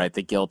define them, right?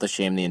 The guilt, the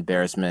shame, the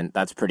embarrassment,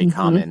 that's pretty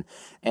common.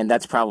 And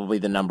that's probably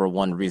the number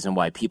one reason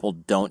why people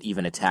don't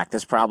even attack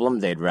this problem.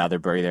 They'd rather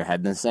bury their head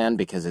in the sand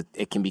because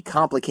it can be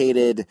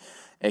complicated,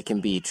 it can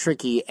be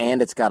tricky,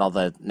 and it's got all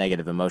the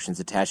negative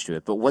emotions attached to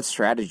it. But what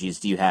strategies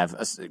do you have?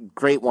 A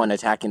great one,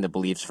 attacking the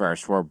beliefs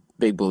first. We're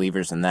big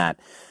believers in that.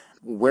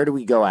 Where do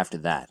we go after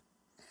that?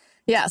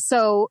 Yeah.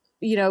 So,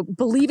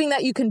 believing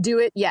that you can do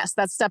it. Yes,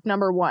 that's step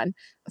number 1.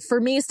 For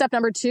me, step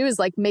number 2 is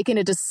like making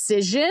a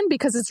decision,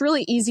 because it's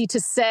really easy to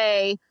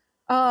say,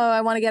 oh,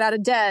 I want to get out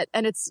of debt.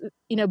 And it's,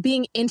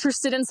 being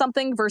interested in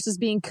something versus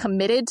being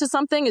committed to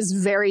something is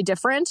very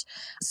different.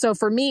 So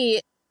for me,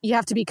 you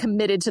have to be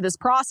committed to this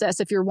process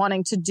if you're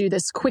wanting to do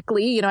this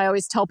quickly. I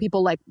always tell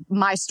people, like,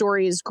 my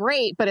story is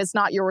great, but it's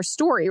not your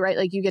story, right?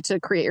 Like, you get to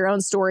create your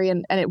own story,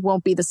 and it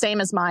won't be the same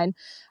as mine.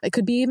 It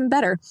could be even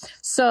better.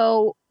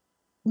 So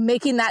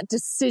making that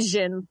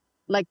decision,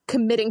 like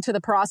committing to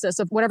the process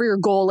of whatever your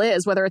goal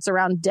is, whether it's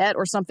around debt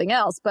or something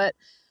else, but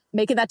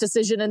making that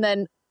decision. And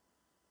then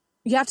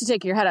you have to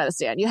take your head out of the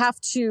sand. You have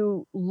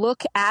to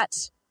look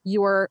at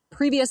your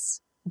previous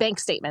bank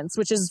statements,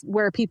 which is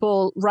where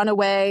people run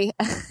away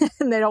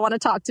and they don't want to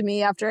talk to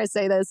me after I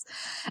say this.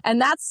 And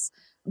that's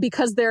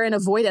because they're in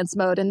avoidance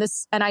mode. And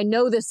I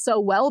know this so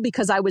well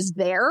because I was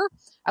there.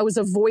 I was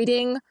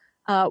avoiding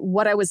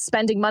what I was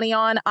spending money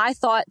on. I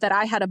thought that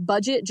I had a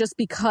budget just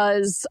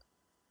because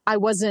I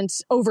wasn't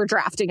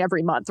overdrafting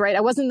every month, right?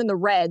 I wasn't in the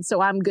red,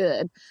 so I'm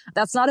good.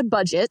 That's not a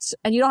budget.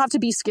 And you don't have to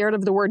be scared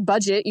of the word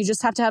budget. You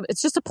just have to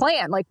it's just a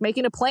plan, like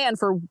making a plan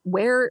for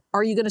where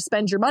are you going to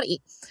spend your money.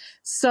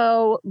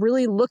 So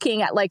really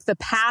looking at like the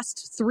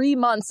past 3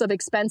 months of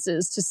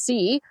expenses to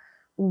see,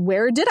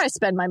 where did I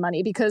spend my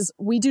money? Because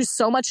we do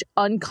so much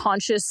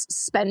unconscious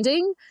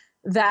spending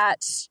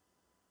that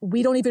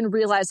we don't even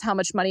realize how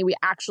much money we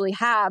actually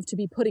have to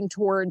be putting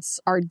towards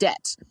our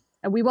debt.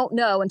 And we won't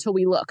know until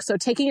we look. So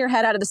taking your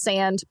head out of the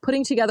sand,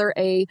 putting together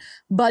a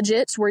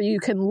budget where you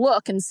can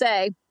look and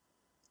say,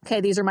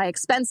 okay, these are my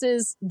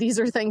expenses. These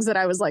are things that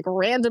I was like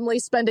randomly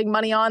spending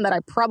money on that I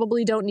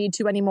probably don't need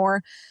to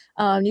anymore.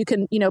 You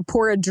can,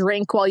 pour a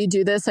drink while you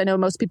do this. I know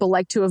most people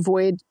like to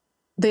avoid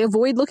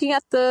looking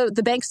at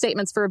the bank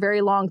statements for a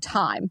very long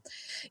time.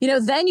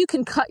 Then you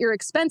can cut your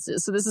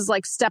expenses. So this is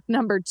like step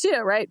number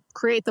 2, right?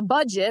 Create the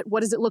budget.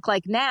 What does it look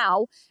like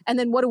now? And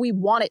then what do we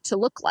want it to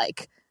look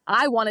like?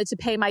 I wanted to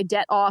pay my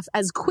debt off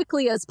as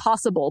quickly as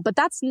possible, but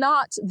that's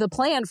not the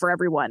plan for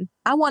everyone.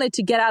 I wanted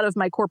to get out of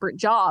my corporate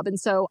job. And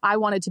so I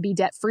wanted to be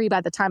debt free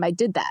by the time I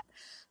did that.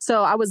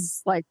 So I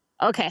was like,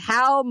 okay,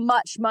 how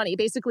much money?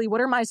 Basically,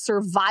 what are my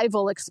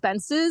survival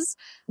expenses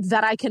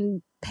that I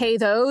can pay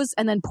those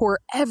and then pour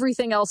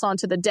everything else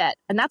onto the debt?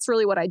 And that's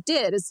really what I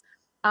did is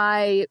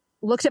I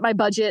looked at my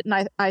budget and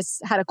I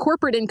had a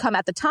corporate income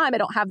at the time. I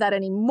don't have that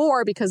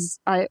anymore because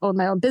I own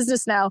my own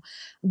business now.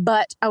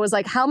 But I was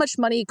like, how much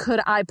money could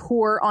I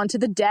pour onto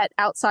the debt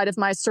outside of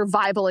my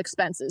survival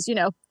expenses?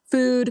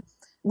 Food,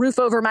 roof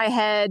over my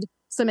head,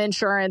 some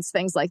insurance,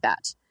 things like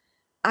that.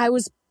 I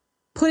was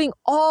putting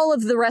all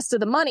of the rest of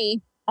the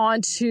money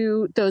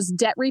onto those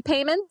debt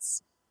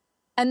repayments.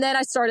 And then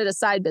I started a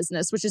side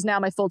business, which is now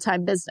my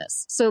full-time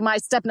business. So my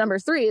step number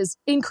 3 is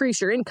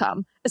increase your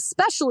income,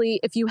 especially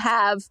if you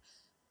have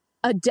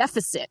a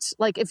deficit.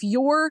 Like if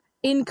your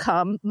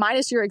income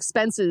minus your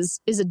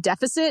expenses is a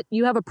deficit,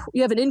 you have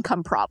an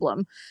income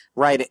problem.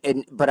 Right.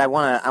 But I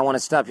want to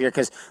stop here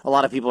because a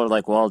lot of people are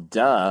like, well,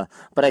 duh.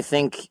 But I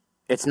think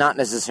it's not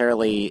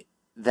necessarily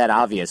that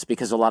obvious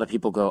because a lot of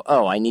people go,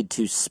 oh, I need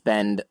to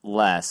spend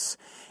less.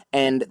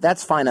 And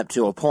that's fine up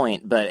to a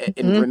point. But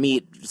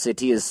Ramit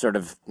Sethi is sort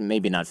of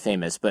maybe not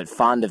famous, but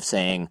fond of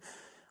saying,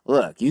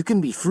 look, you can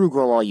be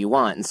frugal all you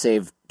want and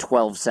save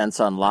 12 cents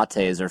on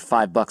lattes or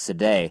 $5 a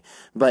day,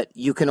 but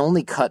you can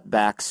only cut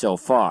back so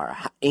far.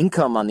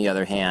 Income, on the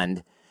other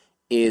hand,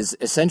 is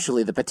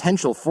essentially the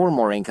potential for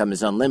more income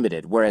is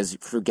unlimited, whereas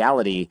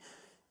frugality,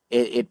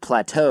 it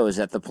plateaus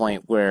at the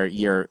point where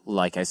you're,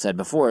 like I said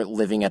before,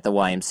 living at the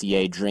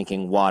YMCA,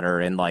 drinking water,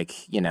 and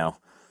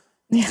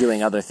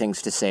doing other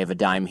things to save a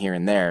dime here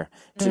and there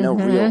to no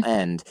real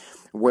end.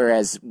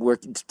 Whereas we're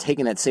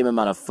taking that same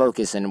amount of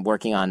focus and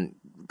working on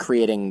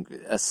creating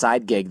a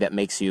side gig that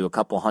makes you a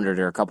couple hundred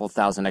or a couple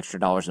thousand extra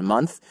dollars a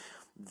month,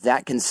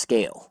 that can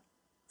scale.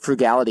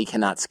 Frugality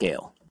cannot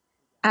scale.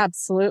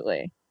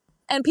 Absolutely.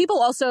 And people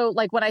also,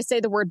 like when I say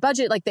the word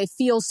budget, like they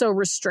feel so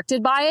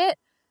restricted by it.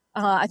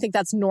 I think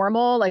that's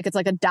normal. Like it's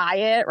like a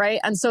diet, right?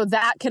 And so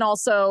that can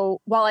also,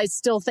 while I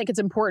still think it's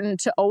important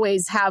to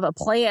always have a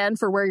plan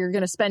for where you're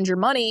going to spend your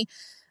money,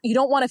 you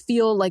don't want to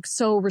feel like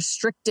so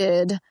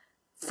restricted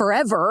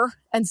forever.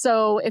 And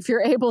so if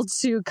you're able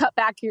to cut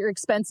back your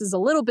expenses a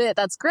little bit,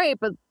 that's great.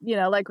 But,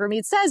 like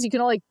Ramit says,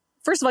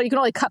 first of all, you can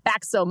only cut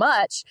back so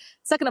much.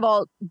 Second of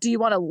all, do you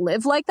want to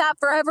live like that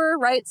forever?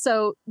 Right.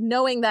 So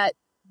knowing that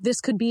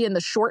this could be in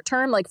the short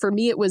term, like for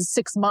me, it was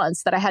 6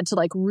 months that I had to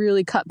like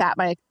really cut back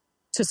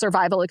to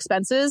survival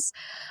expenses.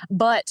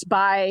 But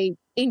by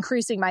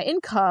increasing my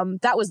income,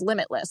 that was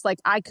limitless. Like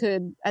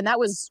and that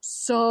was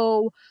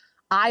so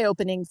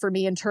eye-opening for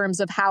me in terms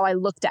of how I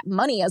looked at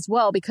money as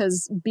well,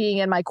 because being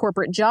in my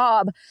corporate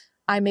job,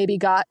 I maybe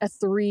got a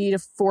 3 to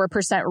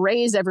 4%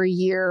 raise every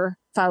year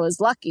if I was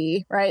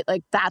lucky, right?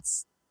 Like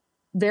that's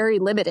very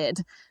limited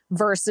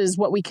versus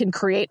what we can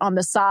create on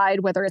the side,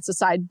 whether it's a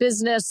side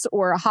business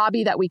or a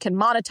hobby that we can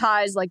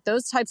monetize, like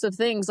those types of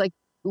things. Like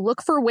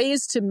look for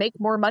ways to make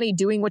more money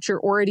doing what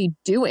you're already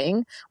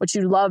doing, what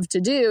you love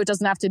to do. It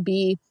doesn't have to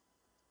be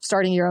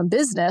starting your own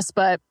business,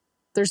 but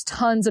there's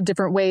tons of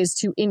different ways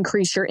to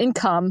increase your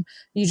income.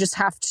 You just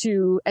have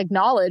to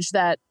acknowledge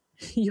that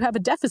you have a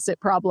deficit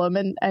problem,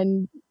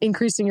 and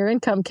increasing your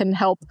income can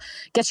help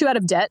get you out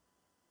of debt,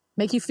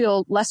 make you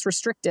feel less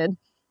restricted,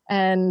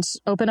 and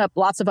open up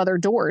lots of other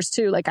doors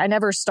too. Like I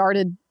never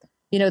started,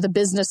 the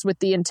business with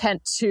the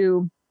intent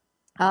to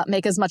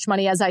make as much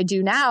money as I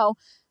do now,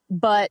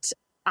 but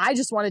I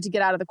just wanted to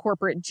get out of the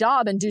corporate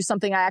job and do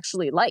something I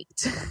actually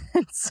liked.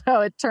 And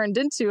so it turned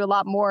into a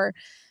lot more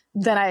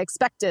than I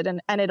expected.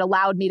 And it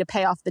allowed me to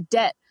pay off the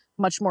debt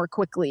much more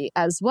quickly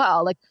as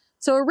well.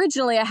 So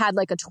originally I had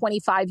like a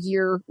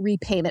 25-year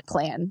repayment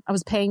plan. I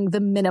was paying the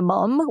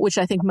minimum, which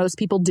I think most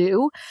people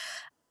do.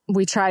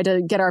 We try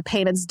to get our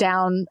payments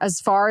down as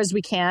far as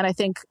we can. I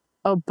think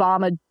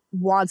Obama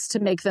wants to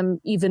make them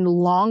even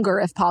longer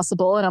if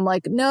possible. And I'm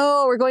like,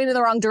 no, we're going in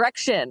the wrong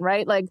direction,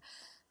 right? Like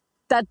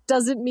that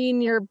doesn't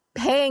mean you're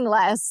paying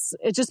less.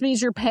 It just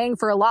means you're paying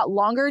for a lot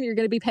longer and you're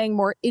going to be paying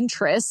more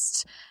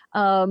interest.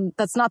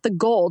 That's not the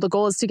goal. The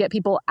goal is to get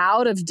people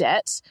out of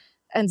debt.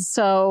 And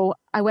so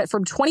I went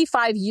from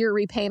 25-year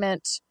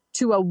repayment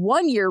to a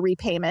 1-year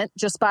repayment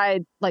just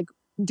by like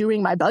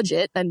doing my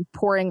budget and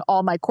pouring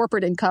all my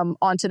corporate income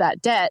onto that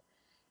debt.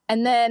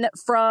 And then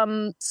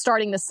from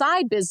starting the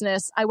side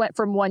business, I went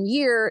from 1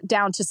 year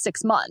down to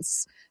 6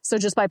 months. So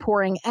just by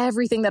pouring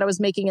everything that I was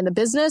making in the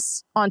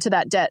business onto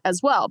that debt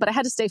as well. But I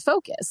had to stay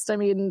focused. I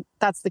mean,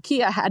 that's the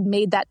key. I had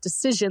made that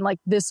decision, like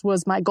this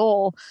was my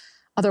goal.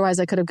 Otherwise,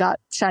 I could have got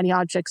shiny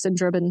object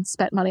syndrome and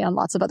spent money on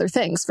lots of other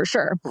things for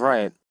sure.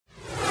 Right.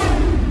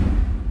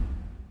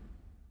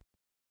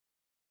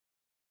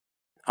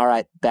 All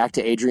right, back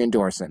to Adrienne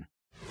Dorison.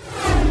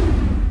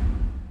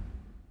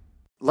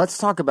 Let's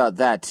talk about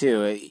that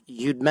too.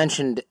 You'd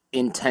mentioned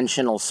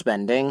intentional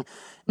spending,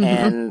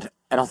 and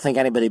I don't think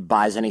anybody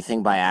buys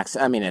anything by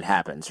accident. I mean, it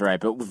happens, right?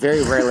 But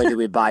very rarely do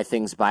we buy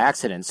things by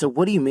accident. So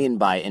what do you mean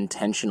by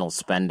intentional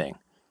spending?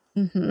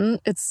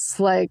 It's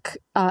like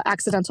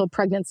accidental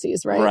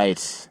pregnancies, right?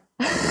 Right.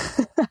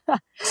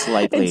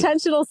 Slightly.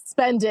 Intentional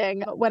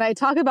spending. When I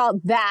talk about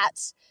that,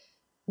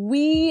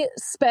 we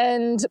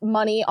spend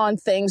money on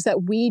things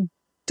that we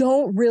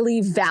don't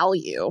really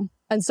value.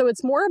 And so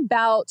it's more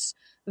about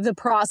the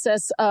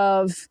process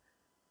of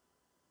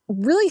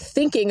really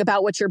thinking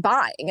about what you're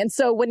buying. And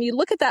so when you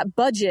look at that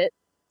budget,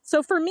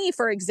 so for me,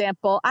 for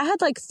example, I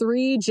had like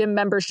 3 gym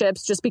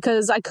memberships just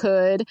because I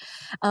could.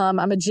 I'm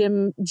a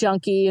gym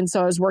junkie, and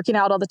so I was working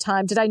out all the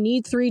time. Did I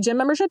need 3 gym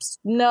memberships?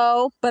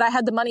 No, but I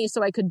had the money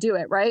so I could do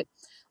it, right?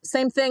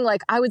 Same thing,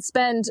 like I would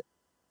spend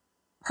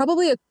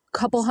probably a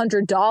couple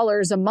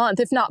 $100s a month,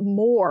 if not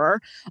more,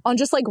 on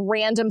just like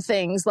random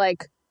things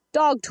like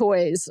dog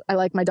toys. I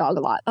like my dog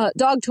a lot.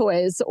 Dog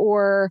toys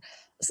or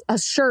a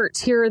shirt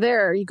here or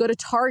there. You go to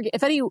Target.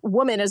 If any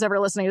woman is ever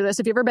listening to this,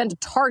 if you've ever been to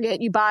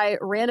Target, you buy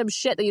random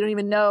shit that you don't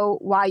even know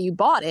why you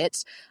bought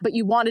it, but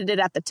you wanted it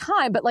at the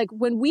time. But like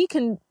when we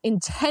can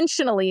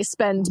intentionally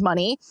spend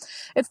money,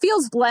 it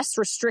feels less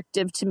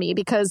restrictive to me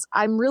because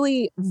I'm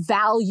really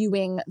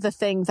valuing the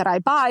thing that I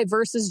buy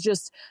versus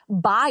just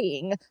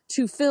buying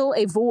to fill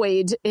a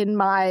void in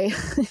my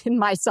in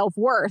my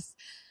self-worth.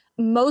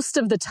 Most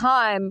of the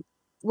time,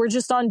 we're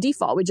just on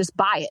default. We just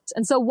buy it.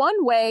 And so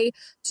one way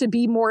to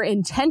be more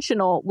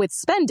intentional with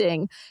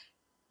spending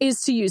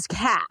is to use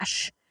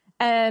cash.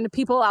 And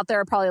people out there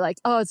are probably like,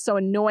 oh, it's so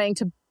annoying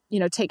to,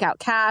 take out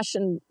cash.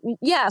 And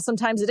yeah,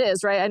 sometimes it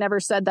is, right? I never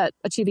said that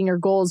achieving your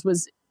goals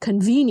was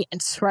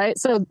convenient, right?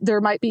 So there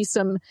might be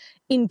some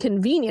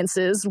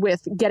inconveniences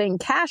with getting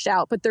cash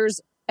out, but there's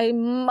a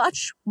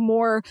much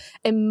more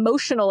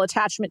emotional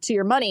attachment to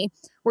your money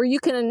where you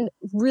can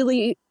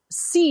really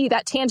see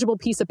that tangible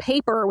piece of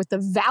paper with the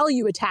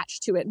value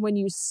attached to it. When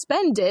you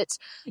spend it,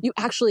 you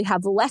actually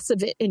have less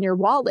of it in your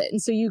wallet.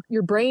 And so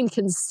your brain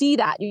can see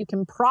that, you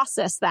can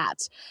process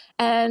that.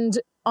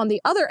 And on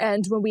the other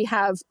end, when we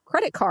have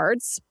credit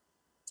cards,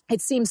 it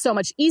seems so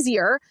much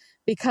easier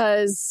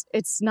because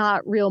it's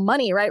not real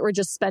money, right? We're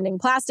just spending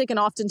plastic. And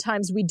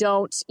oftentimes we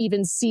don't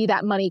even see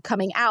that money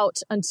coming out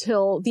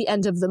until the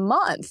end of the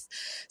month.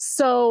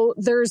 So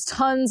there's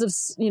tons of,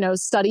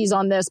 studies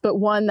on this, but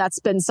one that's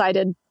been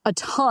cited a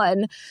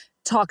ton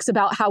talks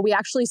about how we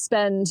actually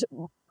spend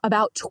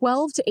about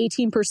 12 to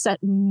 18%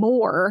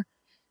 more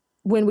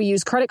when we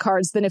use credit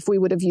cards than if we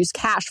would have used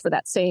cash for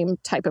that same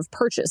type of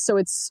purchase. So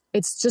it's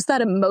just that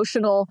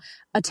emotional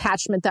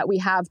attachment that we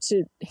have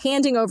to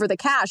handing over the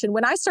cash. And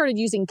when I started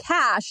using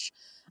cash,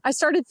 I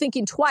started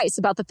thinking twice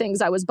about the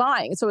things I was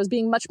buying. So I was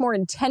being much more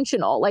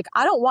intentional. Like,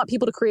 I don't want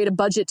people to create a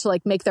budget to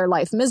like make their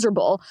life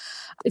miserable.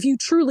 If you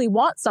truly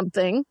want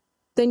something,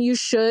 then you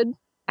should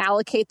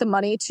allocate the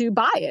money to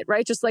buy it,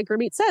 right? Just like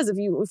Ramit says, if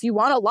you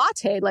want a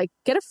latte, like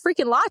get a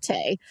freaking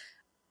latte.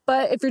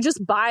 But if you're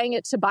just buying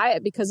it to buy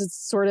it because it's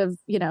sort of,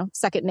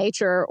 second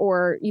nature,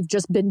 or you've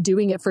just been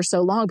doing it for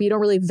so long, but you don't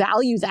really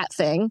value that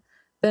thing,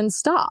 then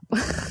stop.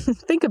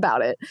 Think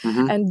about it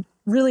and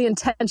really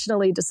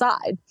intentionally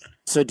decide.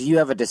 So do you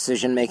have a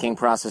decision-making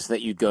process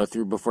that you go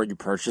through before you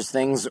purchase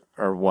things,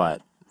 or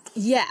what?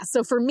 Yeah.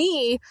 So for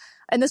me,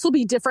 and this will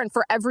be different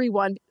for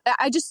everyone,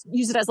 I just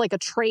use it as like a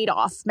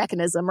trade-off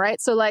mechanism, right?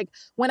 So like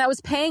when I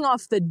was paying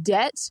off the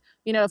debt,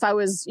 if I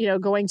was,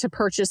 going to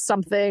purchase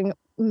something,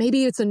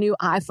 maybe it's a new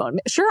iPhone.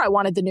 Sure, I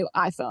wanted the new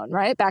iPhone,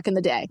 right? Back in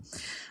the day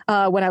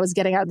when I was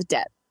getting out of the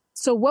debt.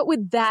 So what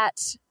would that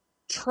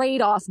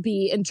trade-off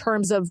be in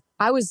terms of,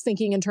 I was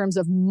thinking in terms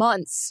of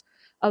months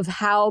of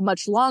how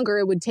much longer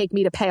it would take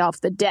me to pay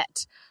off the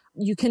debt.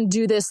 You can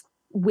do this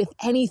with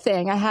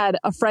anything. I had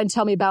a friend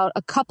tell me about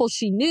a couple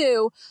she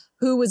knew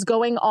who was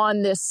going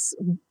on this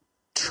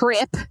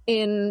trip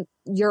in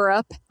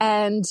Europe,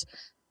 and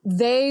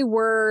they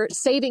were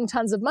saving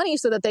tons of money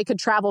so that they could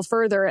travel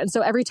further. And so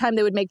every time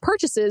they would make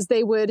purchases,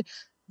 they would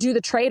do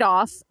the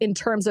trade-off in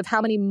terms of how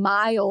many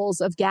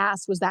miles of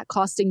gas was that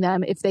costing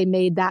them if they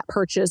made that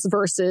purchase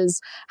versus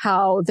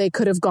how they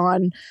could have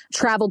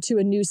traveled to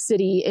a new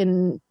city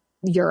in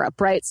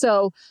Europe, right?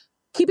 So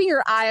keeping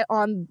your eye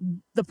on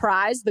the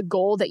prize, the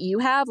goal that you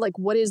have, like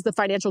what is the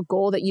financial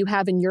goal that you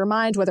have in your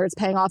mind, whether it's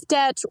paying off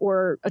debt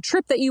or a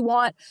trip that you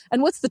want,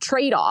 and what's the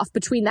trade-off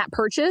between that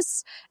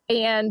purchase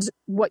and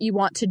what you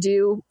want to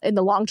do in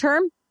the long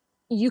term,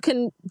 you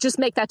can just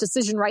make that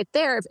decision right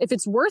there. If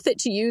it's worth it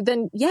to you,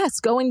 then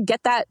yes, go and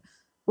get that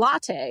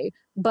latte.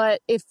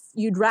 But if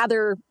you'd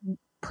rather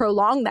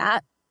prolong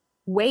that,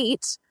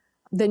 wait,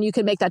 then you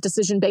can make that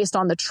decision based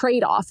on the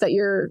trade-off that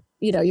you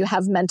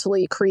have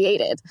mentally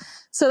created.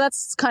 So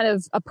that's kind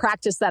of a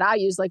practice that I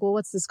use. Like, well,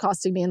 what's this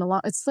costing me in the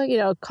long? It's like,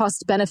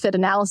 cost benefit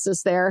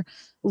analysis there,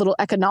 little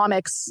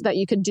economics that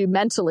you can do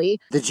mentally.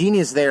 The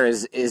genius there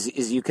is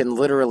you can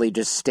literally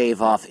just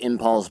stave off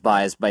impulse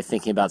buys by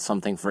thinking about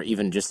something for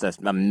even just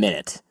a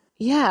minute.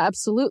 Yeah,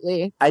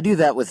 absolutely. I do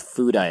that with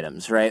food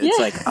items, right? It's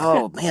Yeah. like,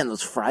 oh man,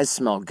 those fries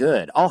smell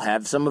good. I'll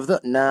have some of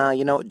the. Nah,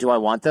 do I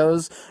want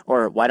those?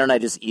 Or why don't I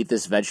just eat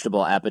this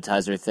vegetable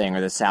appetizer thing or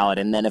the salad,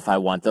 and then if I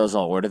want those,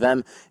 I'll order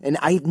them. And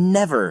I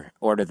never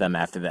order them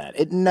after that.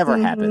 It never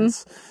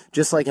happens.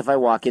 Just like if I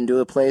walk into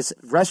a place,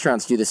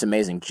 restaurants do this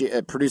amazing.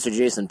 Producer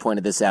Jason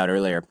pointed this out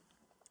earlier.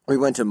 We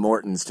went to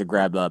Morton's to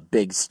grab a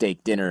big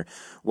steak dinner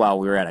while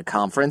we were at a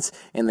conference,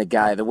 and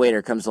the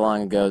waiter comes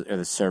along and goes, or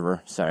the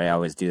server, sorry, I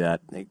always do that.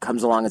 It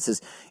comes along and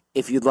says,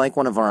 if you'd like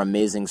one of our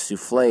amazing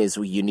souffles,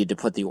 you need to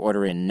put the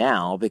order in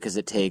now because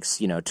it takes,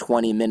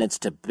 20 minutes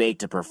to bake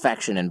to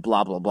perfection and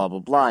blah, blah, blah, blah,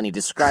 blah. And he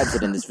describes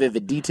it in this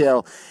vivid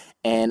detail,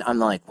 and I'm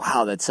like,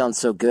 wow, that sounds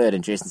so good.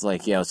 And Jason's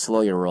like, yo,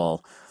 slow your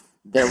roll.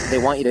 They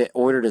want you to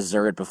order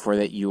dessert before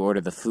that you order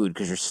the food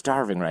because you're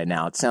starving right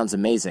now. It sounds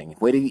amazing.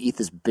 Wait till you eat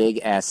this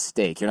big-ass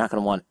steak. You're not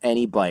going to want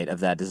any bite of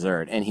that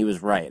dessert. And he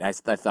was right. I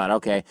thought,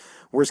 okay,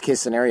 worst-case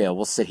scenario,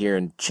 we'll sit here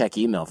and check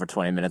email for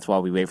 20 minutes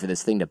while we wait for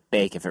this thing to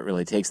bake if it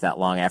really takes that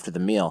long after the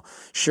meal.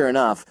 Sure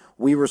enough,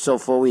 we were so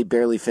full we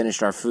barely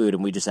finished our food,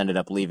 and we just ended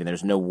up leaving.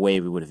 There's no way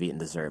we would have eaten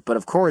dessert. But,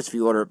 of course, if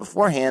you order it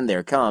beforehand,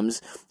 there it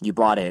comes. You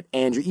bought it,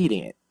 and you're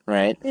eating it,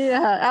 right?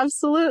 Yeah,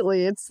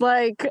 absolutely. It's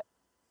like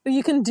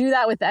you can do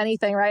that with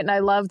anything, right? And I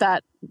love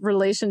that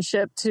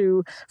relationship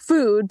to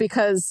food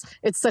because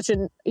it's such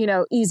an,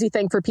 easy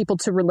thing for people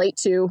to relate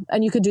to.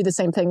 And you could do the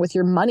same thing with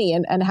your money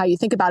and how you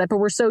think about it. But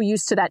we're so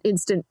used to that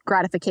instant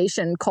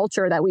gratification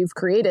culture that we've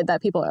created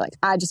that people are like,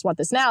 I just want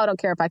this now. I don't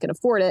care if I can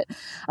afford it.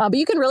 But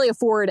you can really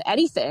afford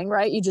anything,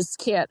 right? You just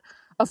can't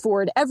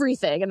afford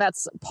everything. And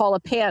that's Paula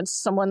Pant,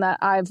 someone that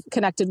I've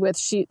connected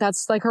with.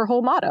 That's like her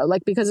whole motto,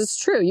 because it's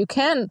true. You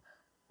can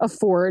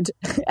afford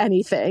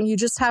anything. You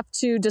just have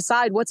to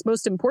decide what's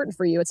most important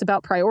for you. It's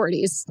about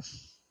priorities.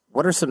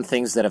 What are some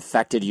things that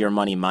affected your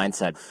money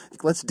mindset?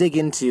 Let's dig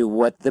into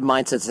what the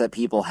mindsets that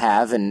people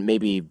have and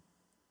maybe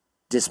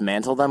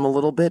dismantle them a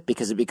little bit,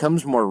 because it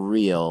becomes more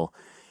real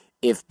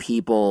if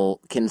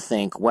people can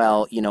think,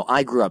 well,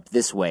 I grew up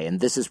this way and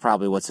this is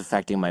probably what's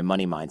affecting my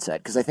money mindset.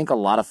 Because I think a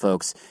lot of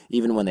folks,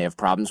 even when they have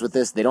problems with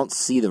this, they don't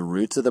see the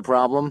roots of the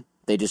problem.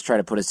 They just try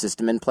to put a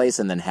system in place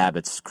and then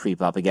habits creep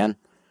up again.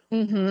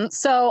 Mm-hmm.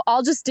 So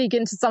I'll just dig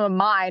into some of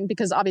mine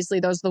because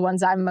obviously those are the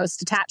ones I'm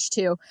most attached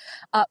to.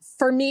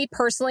 For me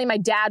personally, my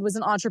dad was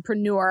an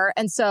entrepreneur.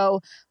 And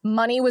so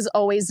money was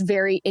always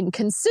very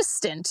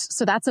inconsistent.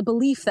 So that's a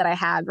belief that I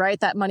had,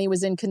 right? That money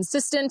was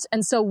inconsistent.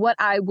 And so what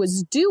I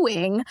was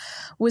doing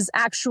was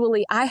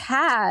actually, I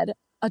had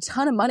a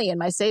ton of money in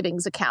my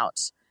savings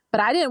account,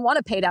 but I didn't want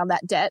to pay down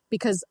that debt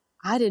because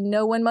I didn't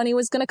know when money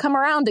was going to come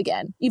around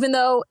again, even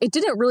though it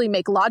didn't really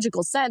make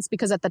logical sense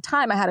because at the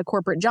time I had a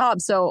corporate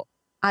job. So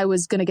I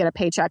was going to get a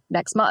paycheck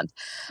next month.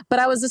 But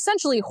I was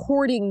essentially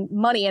hoarding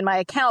money in my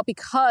account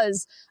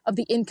because of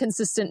the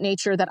inconsistent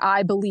nature that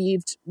I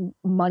believed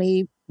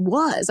money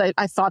was.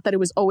 I thought that it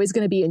was always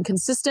going to be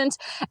inconsistent.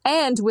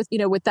 And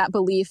with that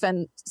belief,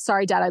 and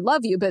sorry, Dad, I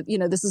love you, but,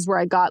 this is where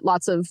I got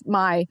lots of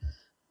my,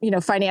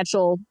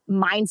 financial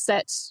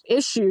mindset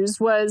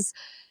issues was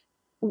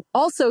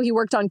also he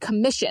worked on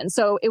commission.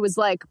 So it was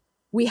like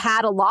we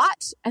had a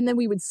lot and then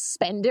we would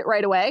spend it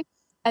right away.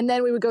 And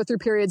then we would go through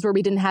periods where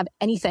we didn't have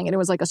anything and it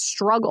was like a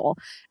struggle.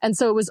 And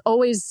so it was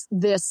always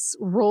this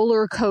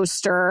roller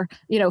coaster,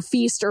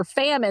 feast or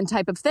famine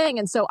type of thing.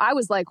 And so I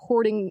was like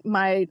hoarding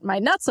my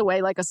nuts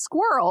away like a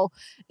squirrel,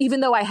 even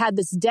though I had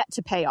this debt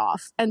to pay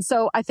off. And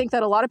so I think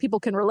that a lot of people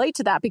can relate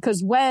to that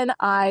because when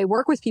I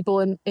work with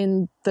people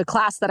in the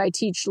class that I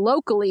teach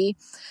locally,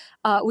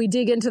 we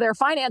dig into their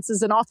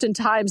finances and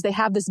oftentimes they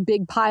have this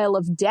big pile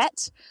of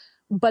debt,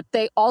 but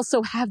they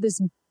also have this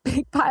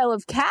big pile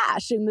of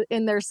cash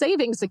in their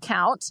savings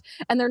account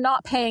and they're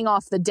not paying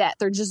off the debt.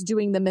 They're just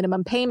doing the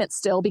minimum payment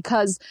still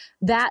because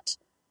that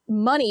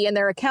money in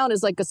their account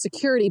is like a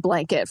security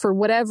blanket for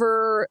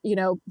whatever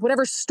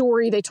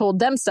story they told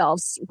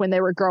themselves when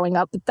they were growing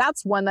up. But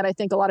that's one that I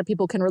think a lot of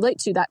people can relate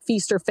to, that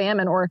feast or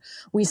famine, or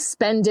we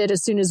spend it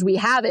as soon as we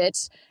have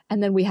it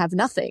and then we have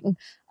nothing.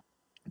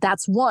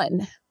 That's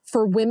one.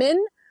 For women,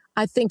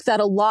 I think that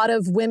a lot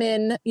of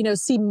women,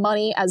 see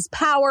money as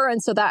power.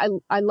 And so that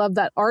I love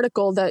that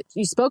article that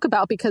you spoke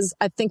about because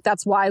I think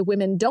that's why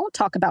women don't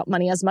talk about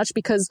money as much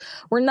because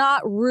we're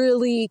not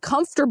really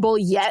comfortable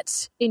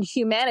yet in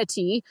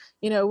humanity,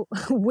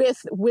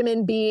 with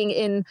women being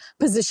in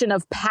position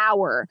of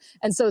power.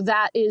 And so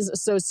that is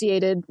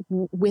associated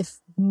with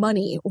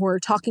money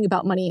or talking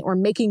about money or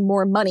making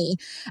more money.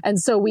 And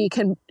so we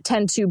can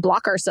tend to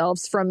block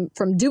ourselves from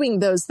doing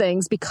those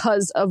things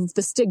because of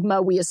the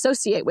stigma we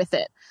associate with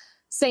it.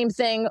 Same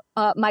thing.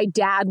 My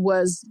dad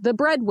was the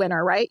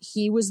breadwinner, right?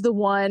 He was the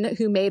one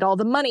who made all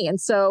the money. And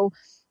so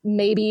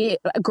maybe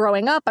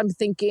growing up, I'm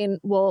thinking,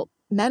 well,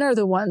 men are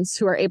the ones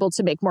who are able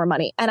to make more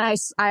money. And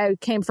I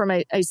came from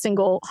a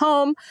single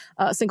home,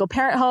 a single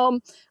parent home,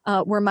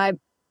 where my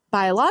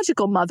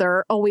biological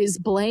mother always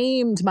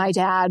blamed my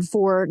dad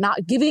for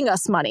not giving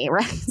us money,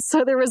 right?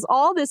 So there was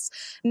all this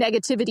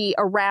negativity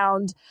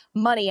around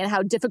money and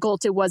how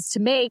difficult it was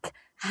to make,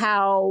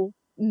 how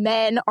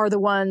men are the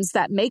ones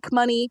that make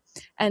money.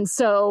 And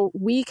so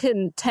we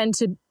can tend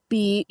to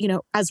be,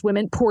 as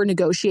women, poor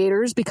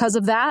negotiators because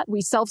of that.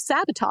 We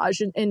self-sabotage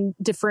in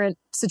different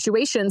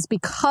situations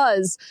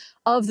because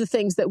of the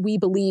things that we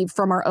believe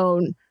from our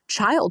own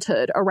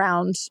childhood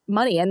around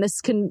money. And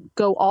this can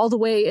go all the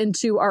way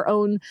into our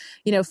own,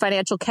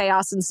 financial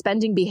chaos and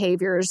spending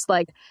behaviors.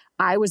 Like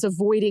I was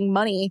avoiding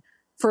money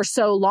for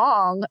so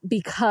long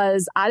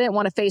because I didn't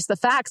want to face the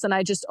facts. And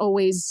I just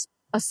always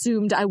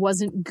assumed I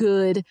wasn't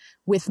good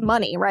with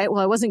money, right?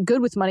 Well, I wasn't good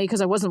with money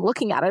because I wasn't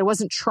looking at it. I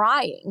wasn't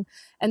trying.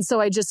 And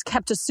so I just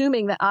kept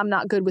assuming that I'm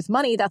not good with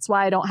money. That's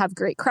why I don't have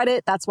great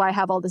credit. That's why I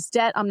have all this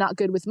debt. I'm not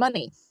good with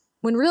money.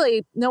 When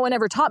really no one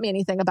ever taught me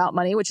anything about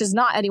money, which is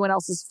not anyone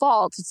else's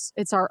fault.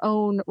 It's our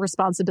own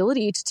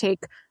responsibility to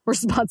take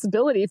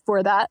responsibility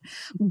for that.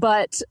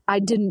 But I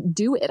didn't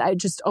do it. I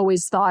just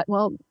always thought,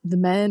 well, the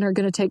men are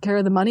going to take care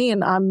of the money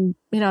and I'm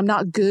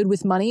not good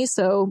with money.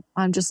 So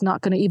I'm just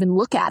not going to even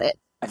look at it.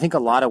 I think a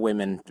lot of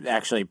women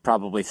actually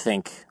probably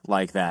think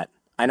like that.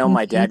 I know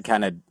my dad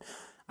kind of,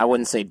 I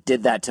wouldn't say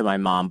did that to my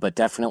mom, but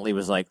definitely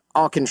was like,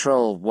 I'll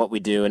control what we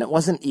do. And it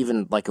wasn't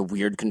even like a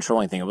weird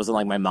controlling thing. It wasn't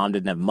like my mom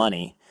didn't have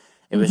money.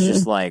 It was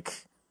just like,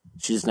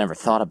 she just never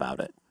thought about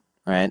it,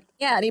 right?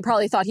 Yeah, and he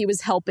probably thought he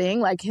was helping.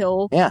 Like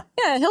he'll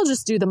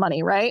just do the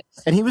money, right?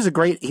 And he was a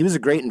great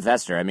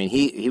investor. I mean,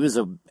 he was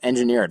an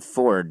engineer at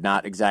Ford,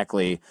 not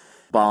exactly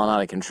balling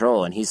out of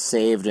control, and he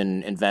saved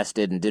and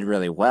invested and did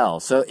really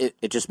well. So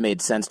it just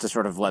made sense to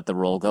sort of let the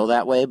role go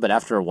that way. But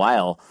after a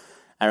while,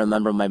 I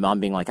remember my mom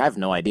being like, I have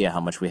no idea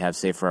how much we have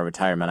saved for our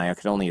retirement. I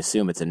could only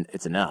assume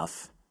it's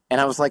enough. And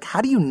I was like,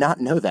 how do you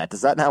not know that?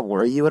 Does that not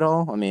worry you at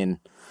all? I mean,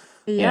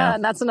 yeah,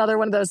 and that's another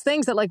one of those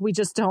things that like we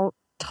just don't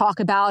talk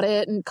about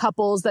it, and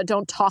couples that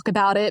don't talk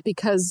about it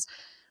because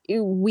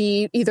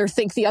we either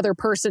think the other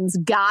person's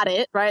got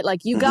it, right?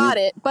 Like you got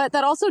it, but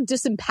that also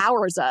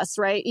disempowers us,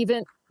 right?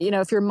 Even,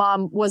 if your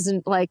mom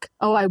wasn't like,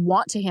 oh, I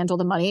want to handle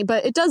the money,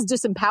 but it does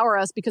disempower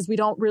us because we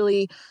don't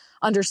really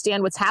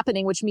understand what's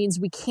happening, which means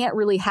we can't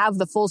really have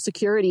the full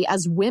security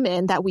as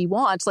women that we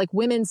want. Like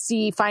women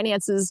see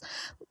finances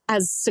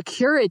as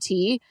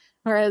security,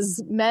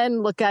 whereas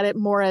men look at it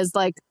more as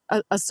like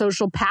a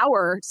social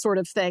power sort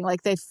of thing.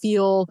 Like they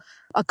feel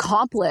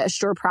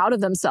accomplished or proud of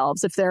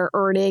themselves if they're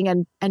earning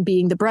and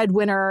being the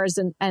breadwinners.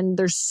 And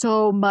there's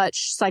so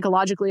much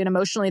psychologically and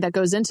emotionally that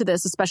goes into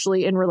this,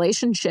 especially in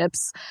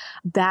relationships,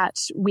 that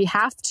we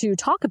have to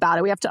talk about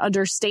it. We have to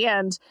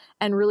understand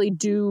and really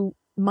do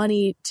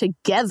money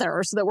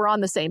together so that we're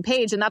on the same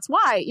page. And that's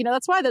why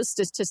those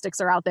statistics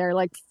are out there.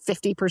 Like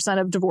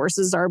 50% of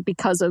divorces are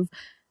because of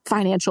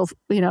financial,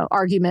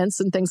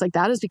 arguments and things like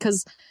that, is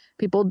because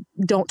people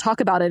don't talk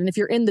about it. And if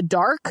you're in the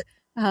dark,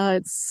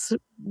 it's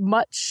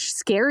much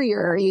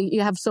scarier.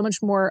 You have so much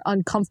more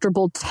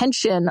uncomfortable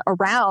tension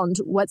around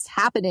what's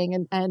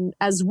happening. And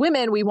as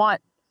women, we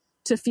want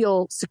to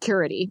feel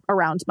security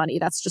around money.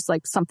 That's just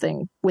like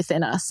something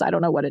within us. I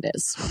don't know what it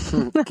is.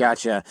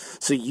 Gotcha.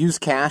 So use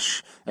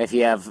cash if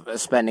you have a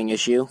spending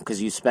issue, because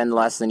you spend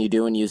less than you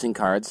do in using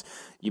cards.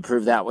 You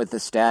prove that with the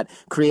stat.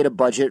 Create a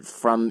budget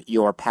from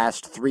your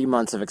past 3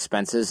 months of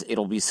expenses.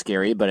 It'll be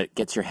scary, but it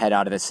gets your head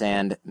out of the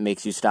sand,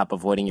 makes you stop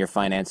avoiding your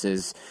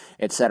finances,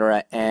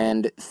 etc.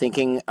 And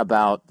thinking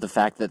about the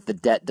fact that the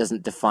debt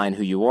doesn't define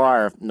who you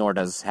are, nor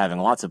does having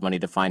lots of money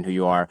define who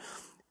you are.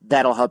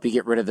 That'll help you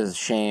get rid of the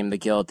shame, the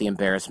guilt, the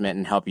embarrassment,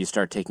 and help you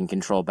start taking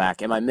control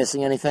back. Am I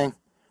missing anything?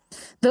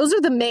 Those are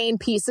the main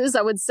pieces.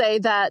 I would say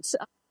that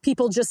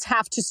people just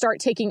have to start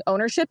taking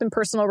ownership and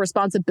personal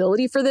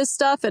responsibility for this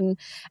stuff. And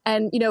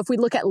if we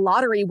look at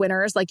lottery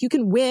winners, like you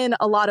can win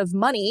a lot of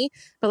money,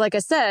 but like I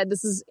said,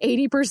 this is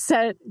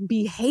 80%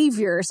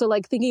 behavior. So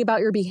like thinking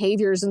about your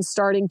behaviors and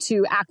starting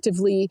to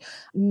actively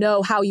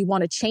know how you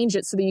want to change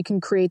it so that you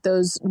can create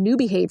those new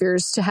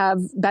behaviors to have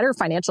better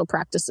financial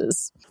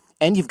practices.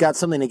 And you've got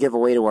something to give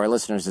away to our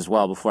listeners as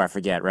well before I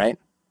forget, right?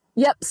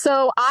 Yep.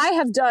 So I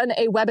have done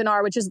a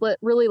webinar, which is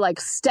really like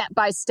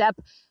step-by-step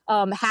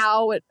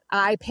how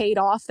I paid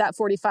off that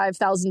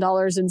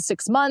 $45,000 in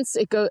 6 months.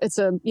 It's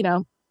a,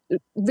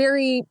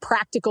 very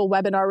practical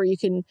webinar where you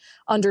can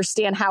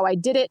understand how I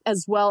did it,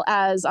 as well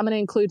as I'm going to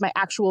include my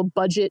actual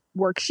budget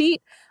worksheet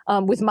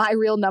with my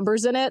real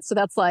numbers in it. So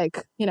that's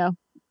like,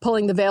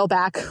 pulling the veil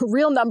back,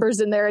 real numbers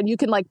in there, and you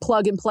can like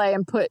plug and play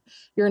and put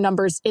your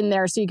numbers in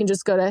there. So you can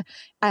just go to,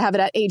 I have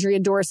it at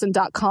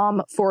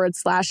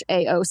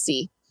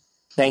adriennedorison.com/AOC.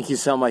 Thank you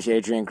so much,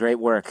 Adrienne. Great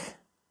work.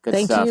 Good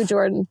stuff. Thank you,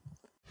 Jordan.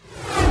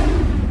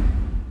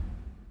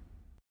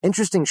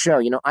 Interesting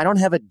show. I don't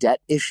have a debt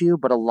issue,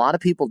 but a lot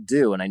of people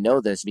do. And I know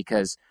this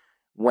because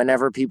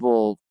whenever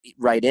people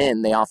write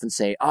in, they often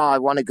say, oh, I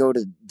want to go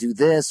to do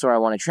this, or I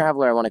want to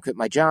travel, or I want to quit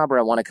my job, or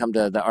I want to come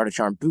to the Art of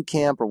Charm boot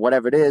camp, or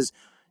whatever it is. ...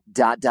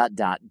 debt.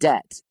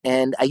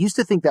 And I used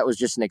to think that was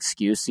just an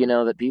excuse,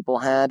 that people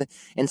had.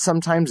 And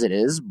sometimes it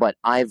is, but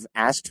I've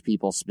asked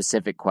people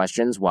specific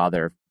questions while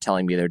they're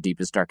telling me their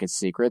deepest, darkest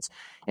secrets.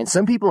 And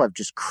some people have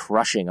just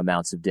crushing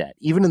amounts of debt.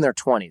 Even in their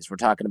 20s, we're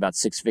talking about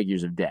 6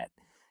 figures of debt,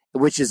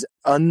 which is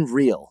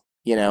unreal.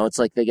 You know, it's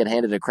like they get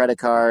handed a credit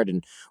card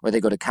or they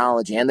go to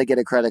college and they get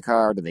a credit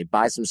card, or they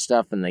buy some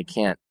stuff and they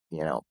can't,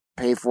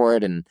 pay for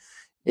it. And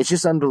it's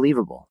just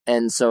unbelievable.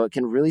 And so it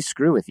can really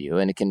screw with you,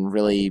 and it can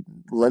really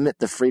limit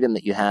the freedom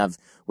that you have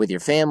with your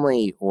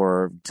family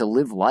or to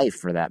live life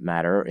for that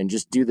matter, and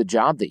just do the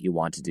job that you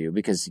want to do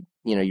because,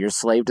 you're a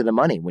slave to the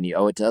money when you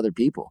owe it to other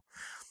people.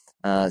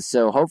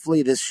 So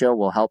hopefully this show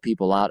will help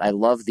people out. I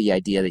love the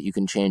idea that you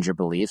can change your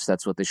beliefs.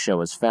 That's what this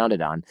show is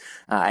founded on.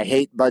 I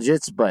hate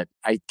budgets, but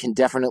I can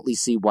definitely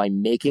see why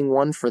making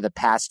one for the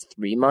past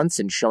 3 months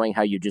and showing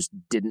how you just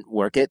didn't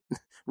work it,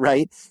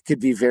 right, could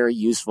be very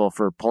useful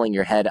for pulling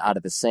your head out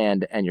of the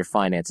sand and your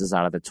finances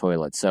out of the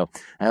toilet. So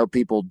I hope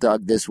people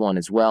dug this one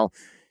as well.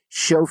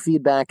 Show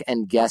feedback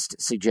and guest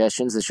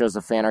suggestions. The show's a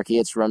Fanarchy.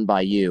 It's run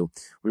by you.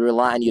 We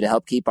rely on you to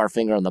help keep our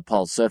finger on the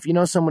pulse. So if you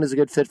know someone is a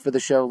good fit for the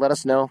show, let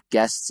us know.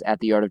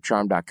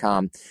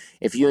 guests@theartofcharm.com.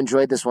 If you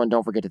enjoyed this one,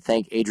 don't forget to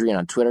thank Adrienne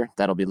on Twitter.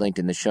 That'll be linked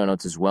in the show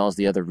notes as well as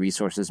the other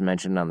resources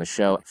mentioned on the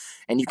show.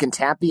 And you can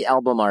tap the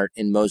album art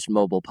in most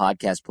mobile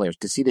podcast players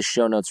to see the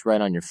show notes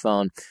right on your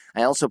phone.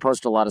 I also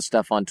post a lot of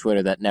stuff on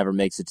Twitter that never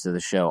makes it to the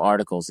show.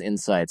 Articles,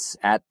 insights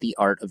at The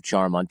Art of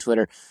Charm on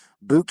Twitter.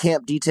 Boot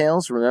camp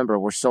details. Remember,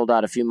 we're sold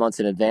out a few months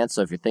in advance,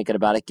 so if you're thinking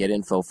about it, get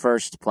info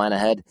first. Plan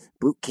ahead.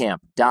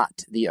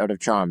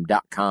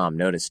 bootcamp.theartofcharm.com.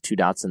 Notice 2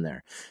 dots in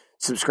there.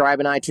 Subscribe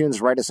in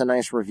iTunes. Write us a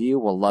nice review.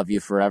 We'll love you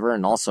forever.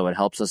 And also, it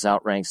helps us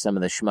outrank some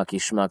of the schmucky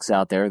schmucks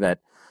out there that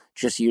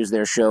just use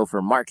their show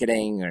for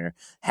marketing or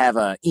have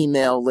an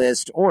email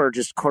list, or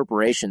just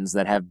corporations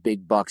that have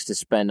big bucks to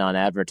spend on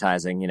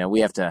advertising.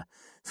 We have to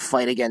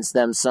fight against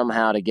them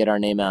somehow to get our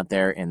name out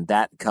there, and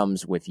that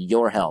comes with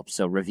your help.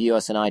 So review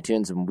us in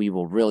iTunes, and we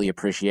will really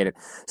appreciate it.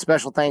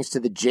 Special thanks to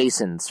the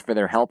Jasons for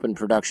their help in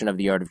production of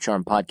the Art of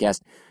Charm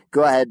podcast.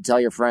 Go ahead and tell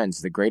your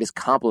friends the greatest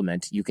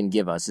compliment you can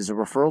give us is a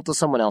referral to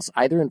someone else,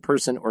 either in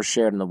person or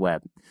shared on the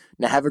web.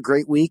 Now have a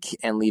great week,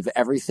 and leave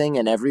everything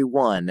and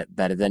everyone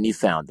better than you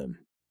found them.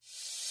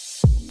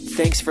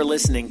 Thanks for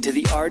listening to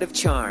The Art of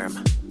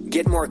Charm.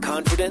 Get more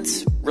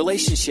confidence,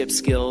 relationship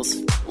skills,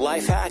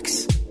 life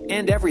hacks,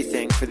 and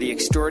everything for the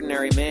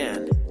extraordinary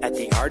man at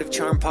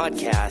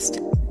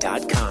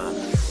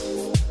theartofcharmpodcast.com.